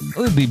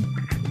 The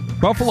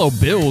Buffalo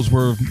Bills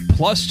were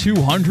plus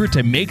 200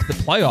 to make the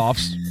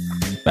playoffs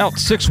about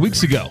 6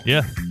 weeks ago.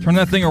 Yeah. Turned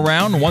that thing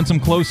around and won some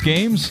close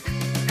games.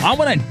 I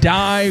want to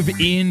dive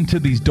into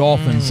these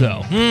Dolphins,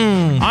 though.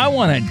 I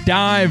want to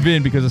dive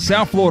in because the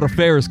South Florida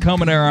Fair is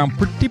coming around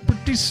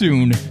pretty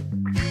soon.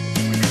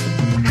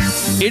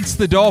 It's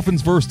the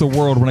Dolphins versus the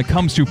world when it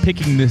comes to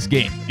picking this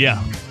game.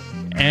 Yeah.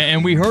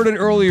 And we heard it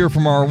earlier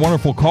from our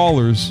wonderful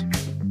callers.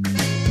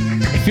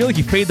 If feel like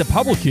you fade the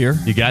public here,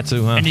 You got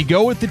to, huh? and you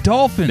go with the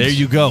Dolphins. There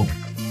you go.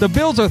 The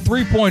Bills are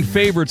 3-point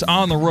favorites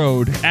on the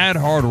road at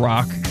Hard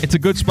Rock. It's a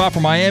good spot for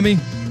Miami.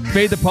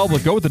 Fade the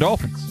public. Go with the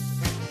Dolphins.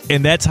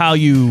 And that's how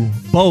you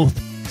both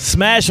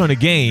smash on a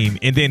game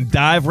and then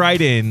dive right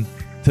in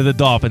to the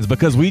Dolphins,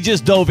 because we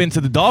just dove into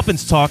the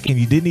Dolphins talk and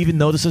you didn't even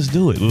notice us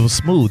do it. It was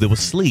smooth. It was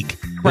sleek.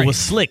 Right. It was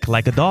slick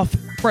like a dolphin.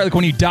 Right, like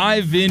when you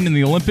dive in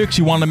the Olympics,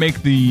 you want to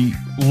make the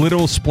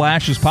little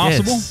splash as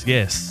possible.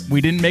 Yes.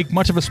 We didn't make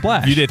much of a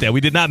splash. You did that.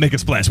 We did not make a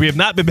splash. We have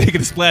not been making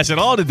a splash at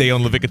all today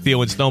on LaVicka,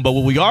 Theo, and Stone. But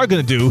what we are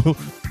going to do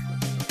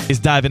is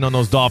dive in on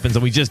those Dolphins.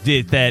 And we just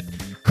did that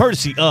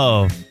courtesy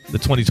of the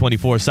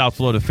 2024 South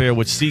Florida Fair,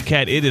 which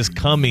CCAT, it is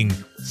coming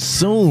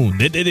soon.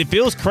 It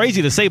feels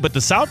crazy to say, but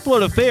the South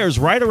Florida Fair is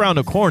right around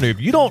the corner.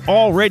 If you don't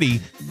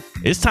already,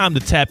 it's time to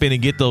tap in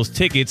and get those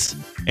tickets.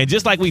 And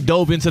just like we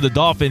dove into the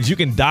Dolphins, you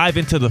can dive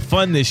into the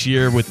fun this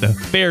year with the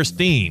Fair's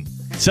theme,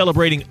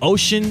 celebrating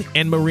ocean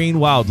and marine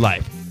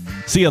wildlife.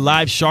 See a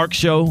live shark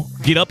show,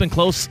 get up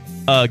close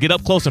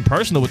and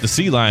personal with the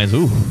sea lions.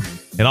 Ooh.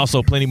 And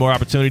also plenty more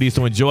opportunities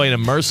to enjoy an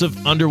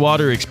immersive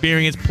underwater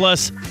experience.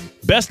 Plus,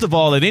 best of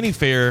all, at any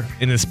fair,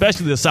 and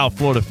especially the South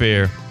Florida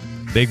Fair,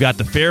 they've got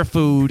the fair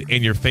food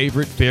and your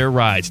favorite fair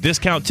rides.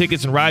 Discount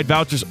tickets and ride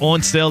vouchers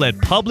on sale at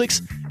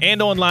Publix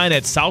and online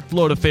at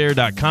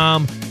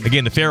southfloridafair.com.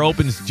 Again, the fair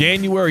opens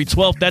January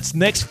 12th. That's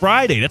next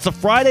Friday. That's a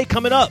Friday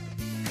coming up.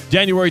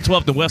 January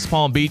 12th in West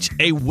Palm Beach.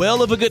 A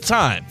well of a good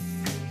time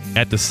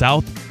at the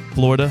South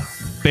Florida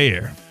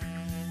Fair.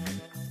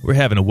 We're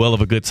having a well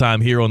of a good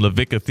time here on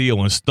LaVicka, Theo,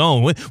 and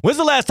Stone. When's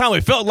the last time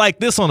it felt like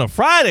this on a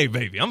Friday,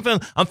 baby?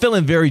 I'm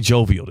feeling very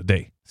jovial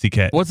today,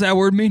 C-Cat. What's that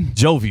word mean?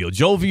 Jovial.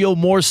 Jovial,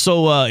 more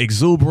so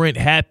exuberant,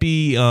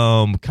 happy,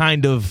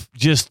 kind of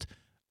just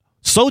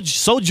so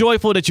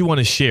joyful that you want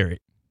to share it.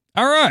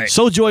 All right.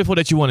 So joyful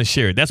that you want to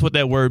share it. That's what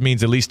that word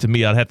means, at least to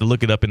me. I'd have to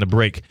look it up in the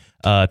break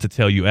to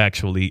tell you,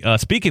 actually.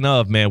 Speaking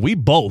of, man, we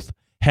both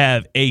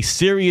have a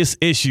serious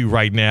issue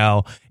right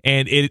now,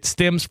 and it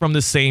stems from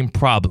the same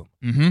problem.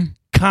 Mm-hmm.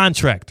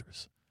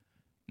 Contractors.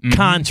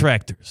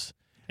 Contractors.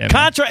 Yeah,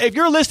 If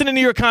you're listening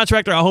to your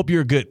contractor, I hope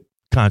you're a good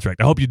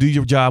contractor. I hope you do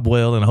your job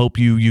well, and I hope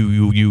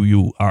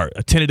you are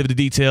attentive to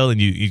detail,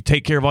 and you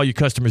take care of all your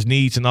customers'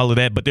 needs and all of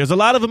that. But there's a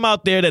lot of them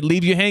out there that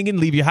leave you hanging,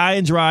 leave you high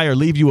and dry, or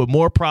leave you with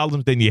more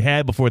problems than you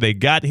had before they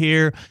got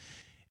here.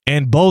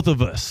 And both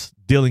of us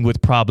dealing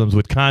with problems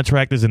with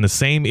contractors and the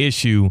same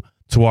issue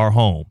to our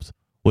homes.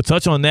 We'll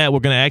touch on that. We're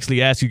going to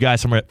actually ask you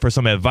guys for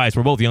some advice.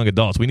 We're both young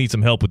adults. We need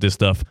some help with this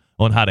stuff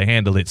on how to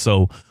handle it.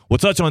 So we'll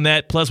touch on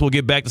that. Plus, we'll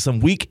get back to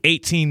some Week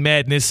 18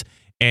 madness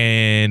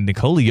and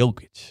Nikola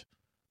Jokic.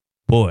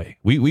 Boy,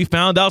 we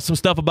found out some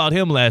stuff about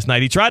him last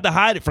night. He tried to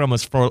hide it from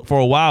us for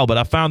a while, but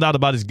I found out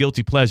about his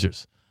guilty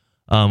pleasures.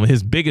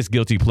 His biggest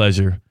guilty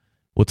pleasure.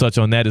 We'll touch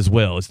on that as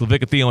well. It's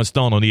LaVicka, Theo, and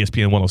Stone on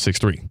ESPN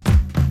 106.3.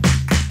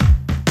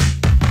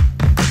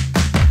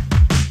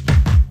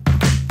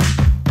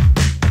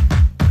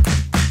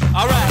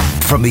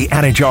 From the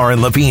Anajar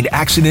and Levine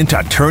Accident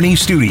Attorney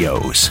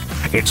Studios,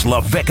 it's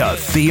LaVicka,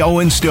 Theo,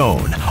 and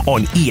Stone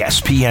on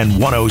ESPN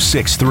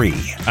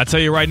 106.3. I tell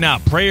you right now,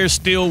 prayer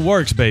still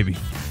works, baby,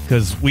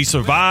 because we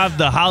survived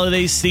the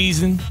holiday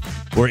season.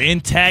 We're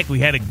intact. We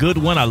had a good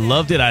one. I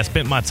loved it. I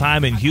spent my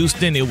time in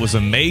Houston. It was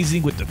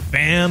amazing with the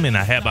fam, and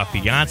I had my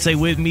fiance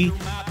with me,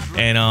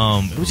 and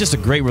it was just a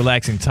great,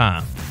 relaxing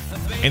time.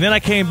 And then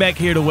I came back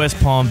here to West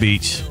Palm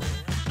Beach,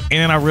 and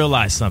then I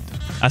realized something.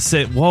 I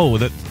said, whoa,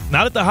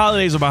 now that the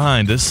holidays are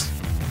behind us,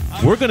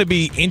 we're going to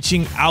be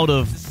inching out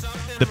of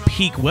the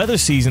peak weather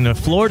season in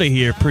Florida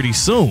here pretty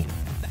soon.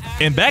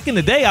 And back in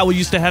the day, I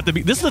used to have to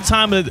be – this is the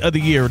time of the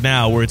year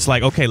now where it's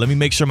like, okay, let me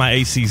make sure my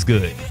AC's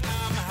good.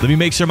 Let me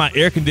make sure my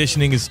air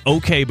conditioning is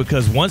okay,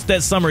 because once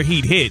that summer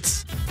heat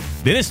hits,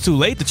 then it's too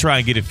late to try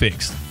and get it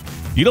fixed.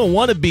 You don't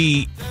want to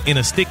be in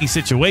a sticky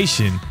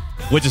situation,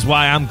 which is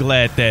why I'm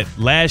glad that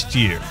last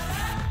year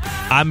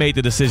I made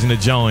the decision to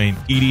join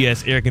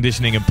EDS Air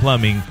Conditioning and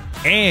Plumbing,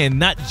 and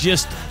not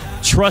just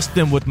trust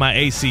them with my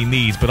AC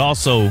needs, but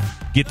also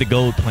get the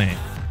gold plan.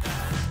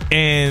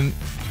 And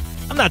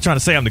I'm not trying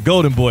to say I'm the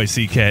golden boy,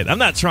 C-Cat. I'm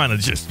not trying to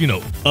just,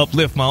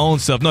 uplift my own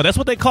self. No, that's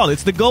what they call it.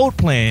 It's the gold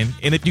plan.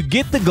 And if you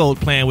get the gold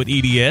plan with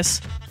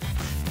EDS,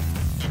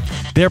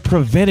 they're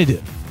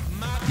preventative.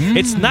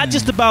 It's not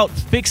just about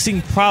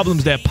fixing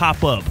problems that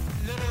pop up.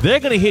 They're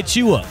going to hit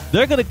you up.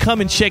 They're going to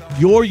come and check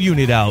your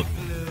unit out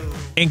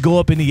and go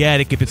up in the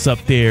attic if it's up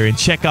there and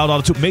check out all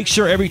the tools. Make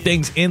sure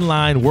everything's in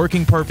line,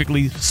 working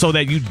perfectly, so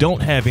that you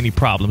don't have any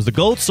problems. The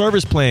Gold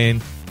Service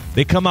Plan,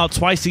 they come out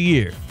twice a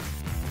year.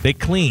 They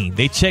clean.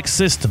 They check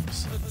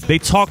systems. They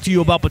talk to you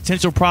about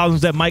potential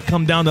problems that might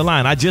come down the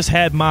line. I just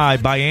had my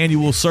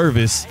biannual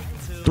service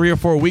 3 or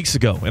 4 weeks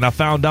ago, and I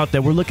found out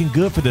that we're looking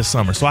good for this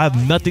summer, so I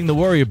have nothing to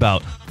worry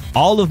about.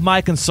 All of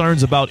my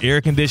concerns about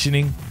air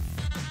conditioning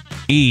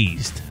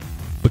eased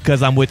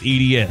because I'm with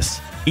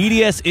EDS.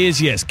 EDS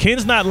is, yes.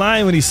 Ken's not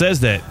lying when he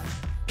says that.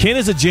 Ken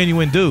is a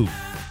genuine dude.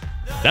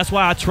 That's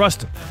why I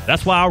trust him.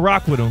 That's why I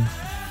rock with him.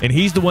 And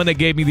he's the one that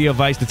gave me the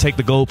advice to take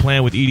the gold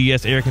plan with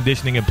EDS Air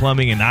Conditioning and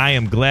Plumbing, and I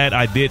am glad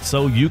I did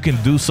so. You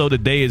can do so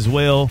today as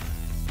well.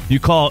 You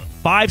call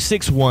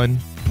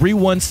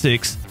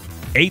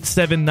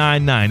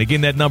 561-316-8799.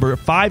 Again, that number,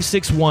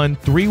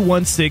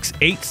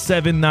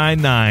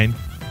 561-316-8799.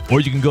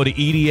 Or you can go to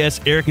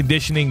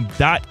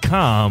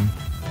edsairconditioning.com,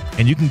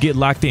 and you can get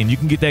locked in. You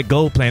can get that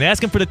gold plan.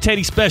 Ask him for the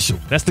Teddy Special.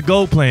 That's the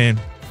gold plan.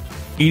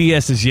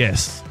 EDS is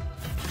yes.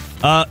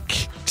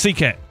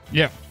 C-Cat.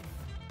 Yeah.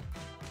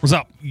 What's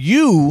up?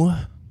 You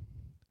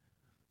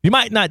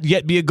might not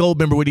yet be a gold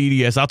member with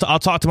EDS. I'll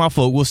talk to my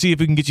folk. We'll see if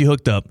we can get you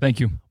hooked up.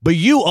 Thank you. But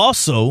you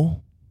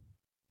also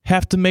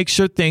have to make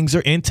sure things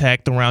are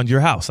intact around your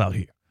house out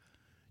here.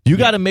 You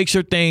got to make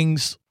sure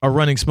things are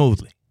running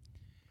smoothly.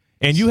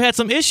 And you had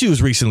some issues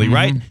recently,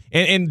 right?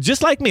 And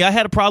just like me, I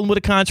had a problem with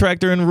a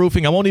contractor in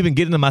roofing. I won't even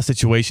get into my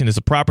situation. It's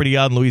a property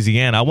out in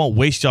Louisiana. I won't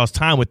waste y'all's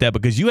time with that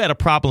because you had a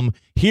problem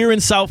here in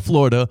South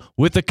Florida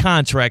with a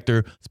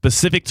contractor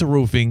specific to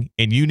roofing,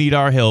 and you need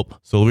our help,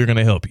 so we're going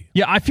to help you.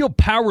 Yeah, I feel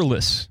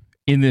powerless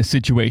in this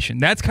situation.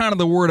 That's kind of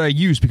the word I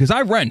use because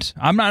I rent.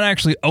 I'm not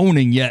actually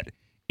owning yet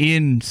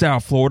in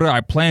South Florida.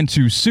 I plan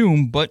to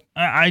soon, but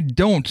I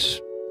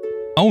don't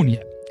own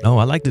yet. Oh,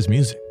 I like this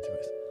music.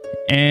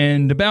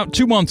 And about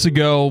 2 months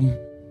ago,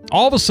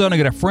 all of a sudden I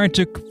get a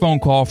frantic phone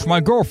call from my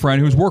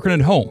girlfriend who's working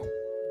at home.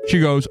 She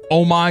goes,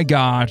 "Oh my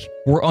God,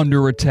 we're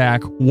under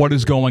attack. What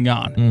is going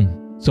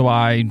on?" So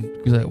I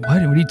was like,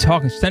 what are you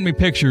talking? She sent me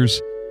pictures.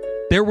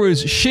 There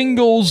was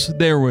shingles.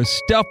 There was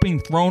stuff being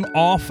thrown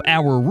off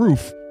our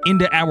roof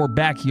into our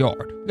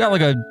backyard. We got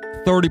like a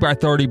 30 by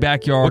 30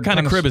 backyard. What kind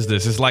of crib is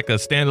this? It's like a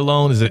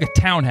standalone? Is it like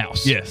a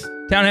townhouse? Yes.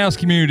 Townhouse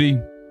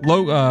community,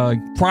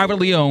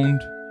 privately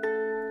owned.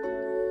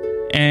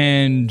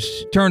 And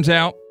turns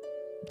out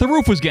the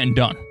roof was getting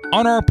done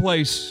on our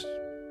place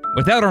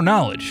without our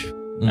knowledge.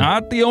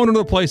 Not the owner of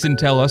the place didn't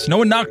tell us. No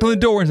one knocked on the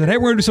door and said, "Hey,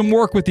 we're going to do some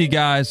work with you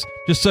guys,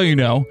 just so you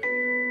know."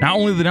 Not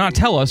only did they not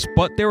tell us,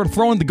 but they were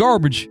throwing the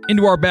garbage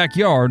into our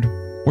backyard,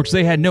 which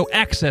they had no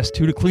access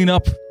to clean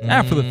up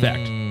after the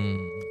fact.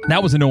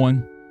 That was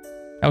annoying.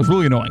 That was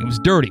really annoying. It was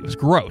dirty. It was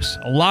gross.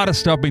 A lot of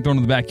stuff being thrown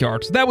in the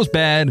backyard. So that was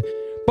bad.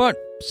 But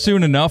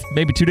soon enough,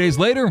 maybe 2 days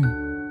later,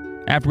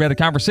 after we had the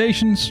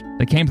conversations,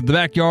 they came to the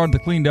backyard, they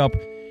cleaned up,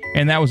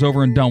 and that was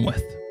over and done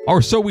with. Or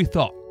so we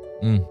thought.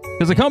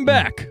 Because they come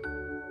back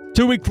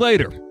 2 weeks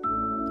later.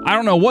 I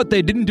don't know what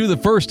they didn't do the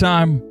first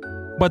time,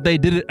 but they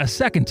did it a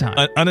second time.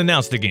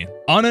 Unannounced again.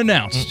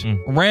 Unannounced.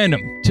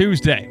 Random.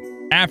 Tuesday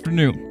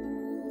afternoon.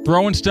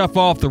 Throwing stuff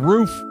off the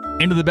roof,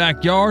 into the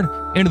backyard,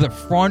 into the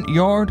front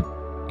yard,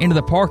 into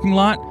the parking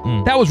lot.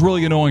 That was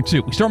really annoying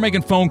too. We start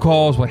making phone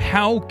calls like,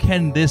 how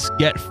can this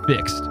get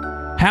fixed?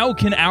 How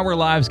can our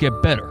lives get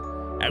better?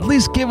 At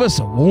least give us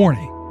a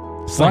warning.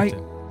 Something.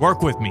 Right?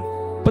 Work with me.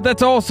 But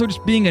that's also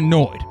just being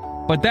annoyed.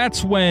 But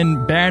that's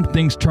when bad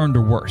things turn to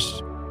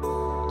worse.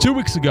 2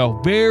 weeks ago,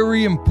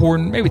 very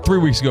important, maybe 3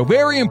 weeks ago,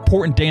 very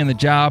important day on the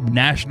job,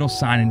 National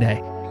Signing Day.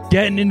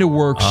 Getting into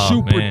work,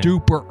 super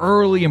duper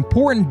early,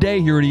 important day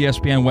here at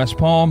ESPN West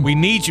Palm. We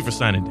need you for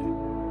signing day.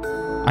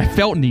 I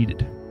felt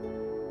needed.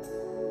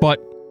 But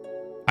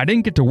I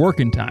didn't get to work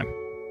in time.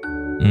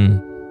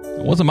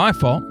 It wasn't my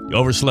fault. You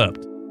overslept.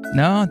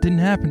 No, it didn't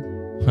happen.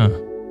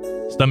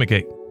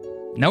 Stomachache.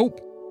 Nope.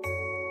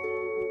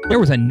 There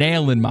was a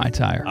nail in my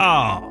tire.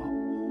 Oh.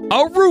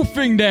 A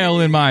roofing nail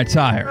in my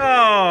tire.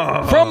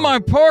 Oh. From my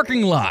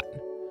parking lot.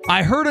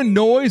 I heard a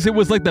noise. It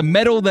was like the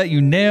metal that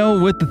you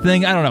nail with the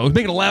thing. I don't know. It was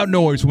making a loud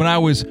noise when I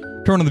was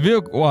turning the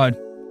vehicle,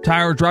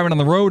 tire driving on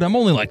the road. I'm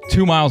only like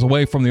 2 miles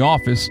away from the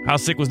office. How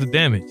sick was the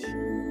damage?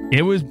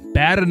 It was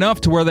bad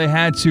enough to where they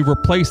had to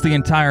replace the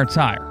entire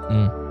tire.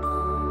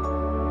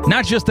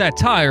 Not just that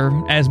tire,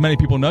 as many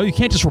people know. You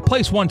can't just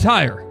replace one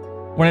tire.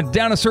 When it's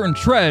down a certain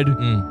tread,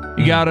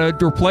 you got to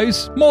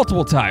replace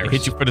multiple tires.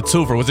 Hit you for the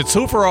twofer. Was it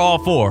twofer or all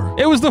four?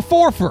 It was the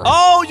fourfer.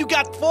 Oh, you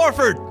got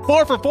forfeit.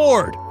 Four for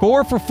Ford.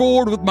 4 for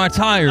Ford with my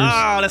tires.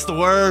 Oh, that's the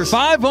worst.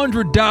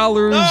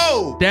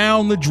 $500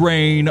 down the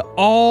drain,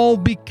 all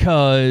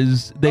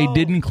because they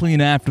didn't clean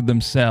after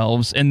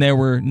themselves, and there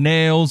were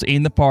nails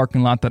in the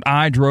parking lot that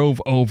I drove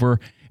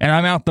over, and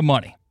I'm out the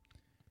money.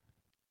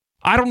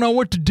 I don't know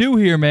what to do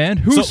here, man.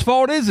 Whose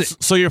fault is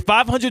it? So you're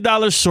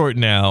 $500 short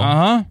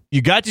now.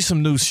 You got you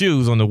some new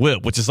shoes on the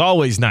whip, which is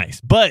always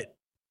nice. But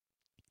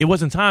it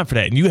wasn't time for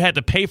that. And you had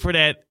to pay for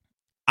that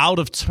out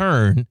of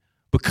turn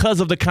because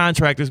of the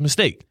contractor's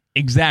mistake.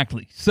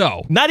 Exactly.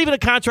 So not even a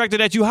contractor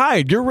that you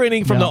hired. You're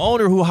renting from the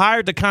owner who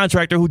hired the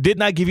contractor who did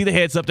not give you the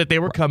heads up that they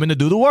were coming to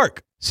do the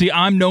work. See,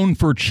 I'm known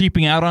for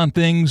cheaping out on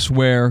things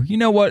where, you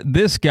know what,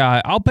 this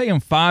guy, I'll pay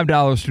him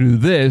 $5 to do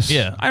this.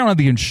 Yeah. I don't have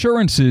the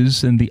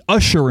insurances and the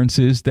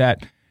assurances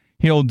that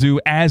he'll do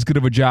as good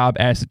of a job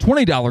as the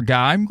 $20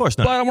 guy. Of course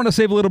not. But I want to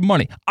save a little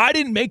money. I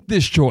didn't make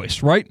this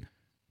choice, right?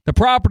 The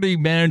property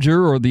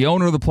manager or the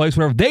owner of the place,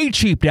 whatever, they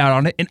cheaped out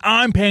on it, and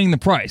I'm paying the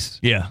price.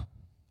 Yeah.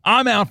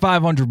 I'm out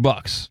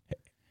 $500.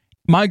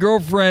 My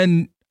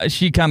girlfriend,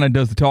 she kind of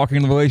does the talking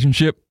in the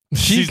relationship.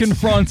 She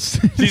confronts.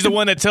 She's the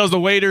one that tells the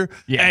waiter,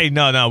 Yeah. "Hey,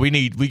 no,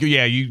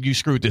 you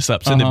screwed this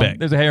up. Send it back."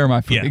 There's a hair on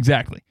my foot. Yeah.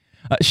 Exactly.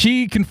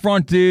 She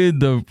confronted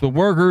the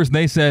workers, and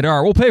they said, all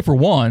right, we'll pay for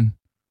one.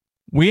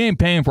 We ain't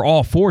paying for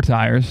all 4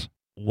 tires.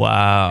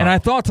 Wow. And I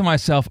thought to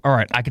myself, all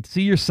right, I could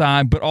see your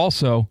side, but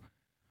also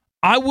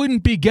I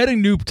wouldn't be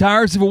getting new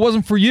tires if it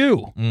wasn't for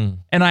you.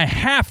 And I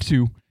have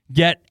to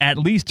get at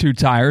least 2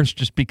 tires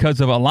just because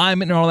of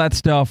alignment and all that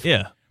stuff.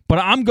 Yeah. But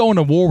I'm going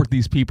to war with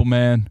these people,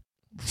 man.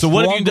 So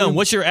what have you Strongly- done?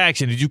 What's your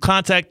action? Did you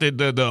contact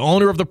the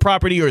owner of the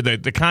property or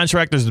the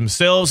contractors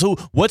themselves?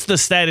 What's the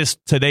status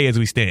today as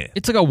we stand?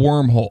 It's like a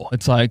wormhole.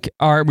 It's like,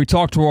 all right, we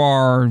talked to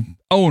our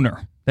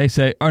owner. They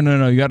say, oh,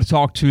 no, you got to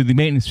talk to the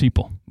maintenance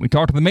people. We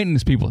talked to the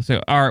maintenance people. They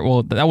say, all right,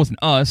 well, that wasn't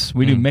us.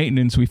 We do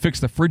maintenance. We fix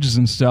the fridges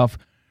and stuff.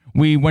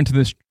 We went to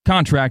this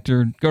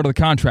contractor, go to the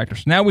contractor.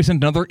 So now we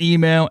sent another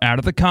email out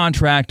of the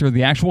contractor,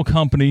 the actual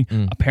company.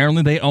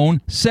 Apparently they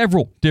own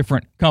several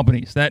different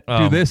companies that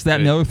do this, that,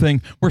 and the other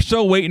thing. We're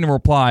still waiting to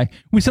reply.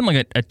 We sent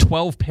like a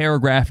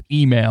 12-paragraph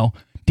email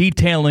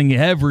detailing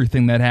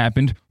everything that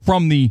happened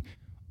from the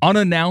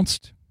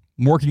unannounced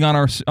working on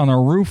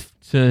our roof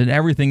to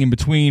everything in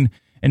between,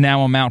 and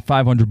now I'm out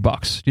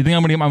 $500. Do you think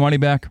I'm going to get my money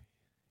back?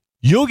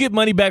 You'll get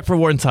money back for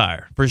one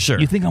tire, for sure.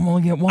 You think I'm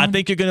only get one? I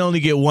think you're going to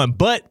only get one.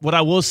 But what I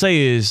will say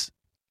is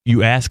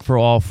you ask for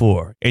all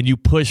 4 and you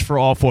push for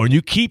all 4 and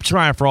you keep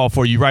trying for all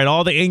 4. You write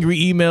all the angry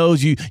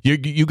emails.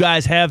 You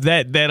guys have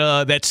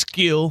that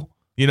skill.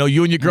 You know,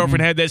 you and your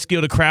girlfriend had that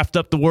skill to craft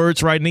up the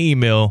words right in the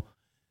email.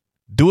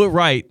 Do it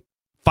right.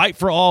 Fight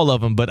for all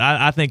of them. But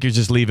I think you're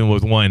just leaving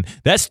with one.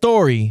 That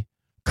story,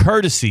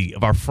 courtesy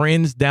of our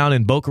friends down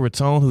in Boca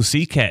Raton who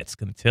CCAT's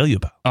going to tell you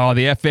about. Oh,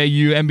 the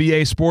FAU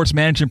MBA Sports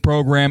Management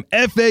Program,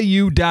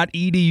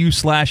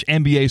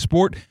 fau.edu/MBA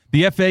Sport.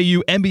 The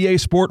FAU MBA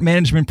Sport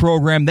Management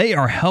Program, they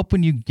are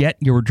helping you get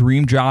your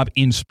dream job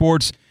in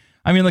sports.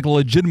 I mean, like a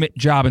legitimate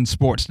job in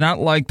sports, not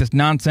like this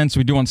nonsense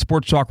we do on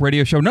Sports Talk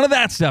Radio Show. None of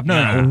that stuff.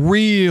 No.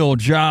 Real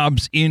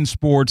jobs in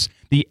sports.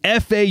 The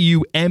FAU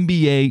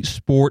MBA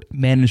Sport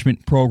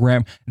Management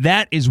Program.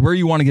 That is where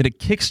you want to get a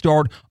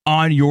kickstart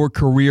on your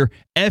career.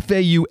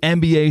 FAU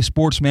MBA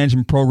Sports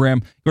Management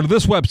Program. Go to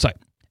this website,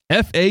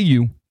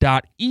 fau.edu/MBA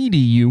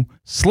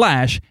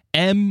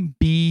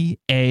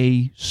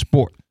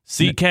Sport.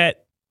 CCAT,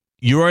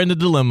 you are in the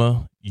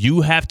dilemma. You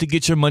have to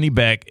get your money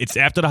back. It's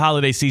after the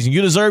holiday season.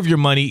 You deserve your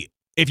money.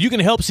 If you can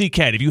help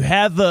CCAT, if you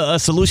have a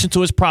solution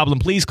to his problem,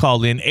 please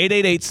call in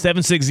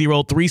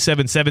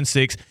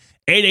 888-760-3776.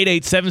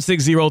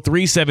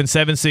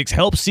 888-760-3776.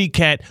 Help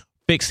CCAT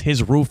fix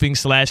his roofing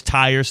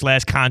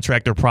 /tire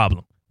 /contractor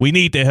problem. We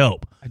need the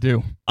help. I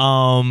do.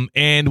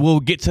 And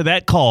we'll get to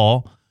that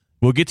call.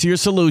 We'll get to your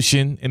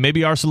solution and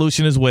maybe our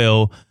solution as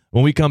well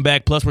when we come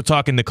back. Plus, we're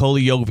talking Nikola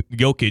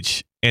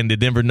Jokic and the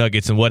Denver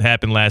Nuggets and what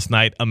happened last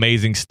night.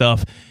 Amazing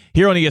stuff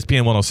here on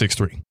ESPN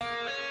 106.3.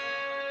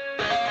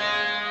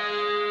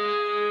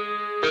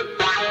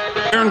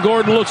 Aaron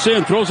Gordon looks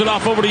in, throws it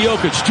off over to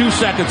Jokic. 2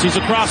 seconds. He's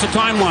across the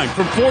timeline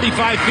from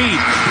 45 feet.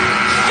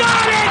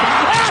 Got it!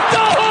 At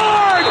the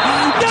horn!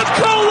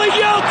 Nikola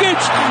Jokic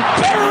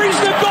buries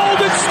the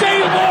Golden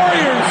State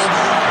Warriors.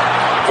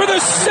 For the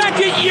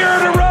second year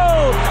in a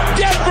row,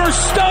 Denver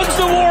stuns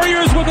the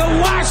Warriors with a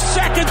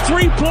last-second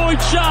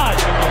three-point shot.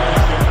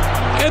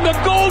 And the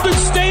Golden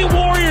State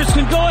Warriors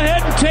can go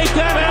ahead and take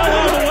that L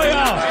on the way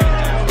out.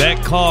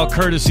 That call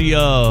courtesy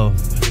of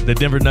the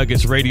Denver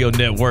Nuggets radio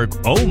network.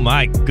 Oh,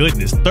 my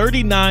goodness.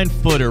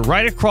 39-footer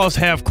right across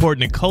half court.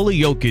 Nikola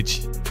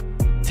Jokic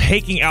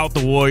taking out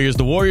the Warriors.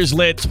 The Warriors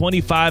led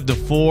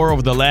 25-4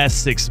 over the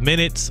last 6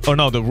 minutes. Or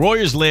no, the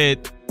Warriors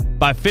led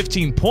by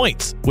 15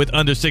 points with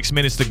under 6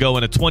 minutes to go,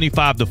 and a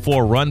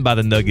 25-4 run by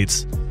the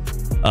Nuggets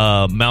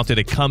mounted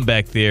a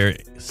comeback there,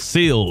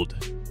 sealed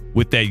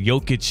with that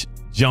Jokic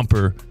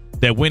jumper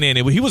that went in.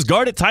 He was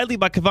guarded tightly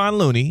by Kevon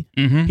Looney.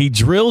 Mm-hmm. He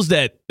drills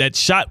that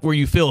shot where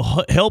you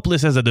feel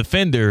helpless as a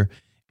defender,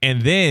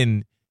 and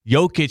then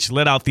Jokic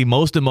let out the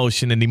most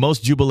emotion and the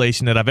most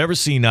jubilation that I've ever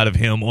seen out of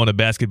him on a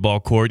basketball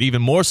court,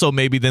 even more so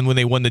maybe than when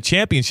they won the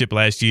championship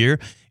last year.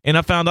 And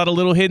I found out a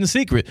little hidden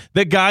secret.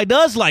 The guy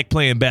does like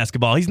playing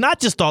basketball. He's not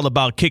just all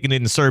about kicking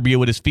it in Serbia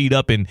with his feet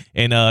up and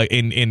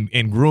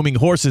grooming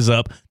horses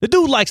up. The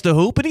dude likes to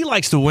hoop, and he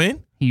likes to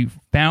win. He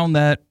found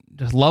that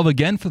just love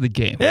again for the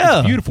game. Yeah.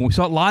 It's beautiful. We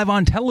saw it live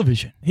on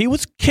television. He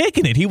was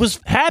kicking it. He was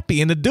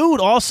happy. And the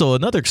dude also,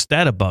 another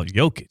stat about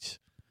Jokic,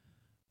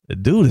 the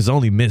dude has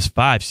only missed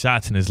 5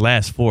 shots in his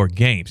last 4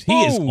 games.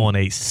 He is on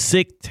a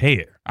sick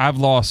tear. I've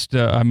lost.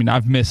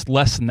 I've missed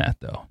less than that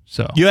though.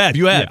 So you have.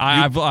 Yeah,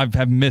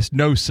 I've missed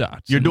no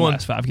shots. You're in doing the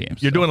last 5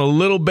 games. You're doing a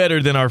little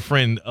better than our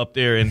friend up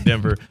there in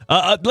Denver.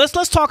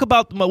 Let's talk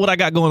about what I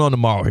got going on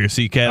tomorrow here,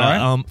 CCAT.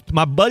 Right.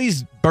 My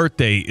buddy's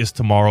birthday is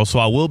tomorrow, so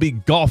I will be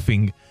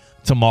golfing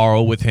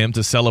tomorrow with him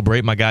to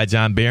celebrate my guy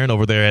John Barron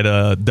over there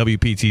at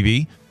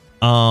WPTV.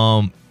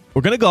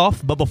 We're going to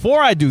golf, but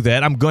before I do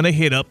that, I'm going to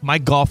hit up my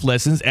golf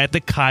lessons at the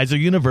Kaiser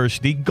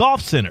University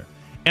Golf Center.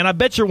 And I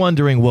bet you're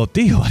wondering, well,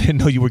 Theo, I didn't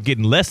know you were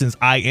getting lessons.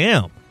 I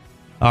am.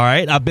 All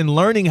right. I've been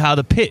learning how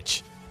to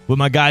pitch with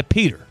my guy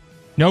Peter.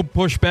 No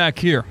pushback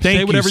here. Thank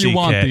Say whatever you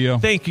want, C-Cat. Theo.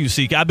 Thank you,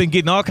 CK. I've been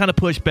getting all kind of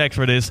pushback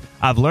for this.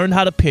 I've learned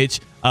how to pitch.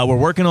 We're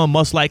working on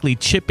most likely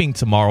chipping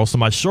tomorrow, so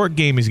my short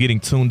game is getting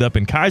tuned up,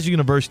 and Kaiser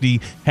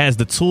University has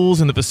the tools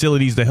and the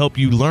facilities to help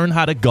you learn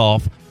how to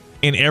golf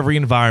in every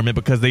environment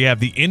because they have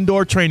the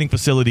indoor training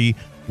facility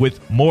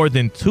with more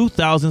than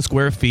 2,000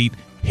 square feet,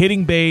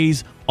 hitting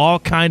bays, all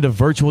kind of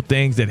virtual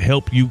things that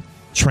help you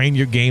train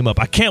your game up.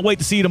 I can't wait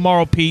to see you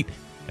tomorrow, Pete,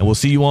 and we'll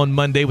see you on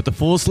Monday with the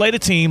full slate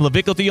of team,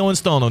 LaVica, Theo, and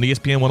Stone on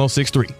ESPN 106.3.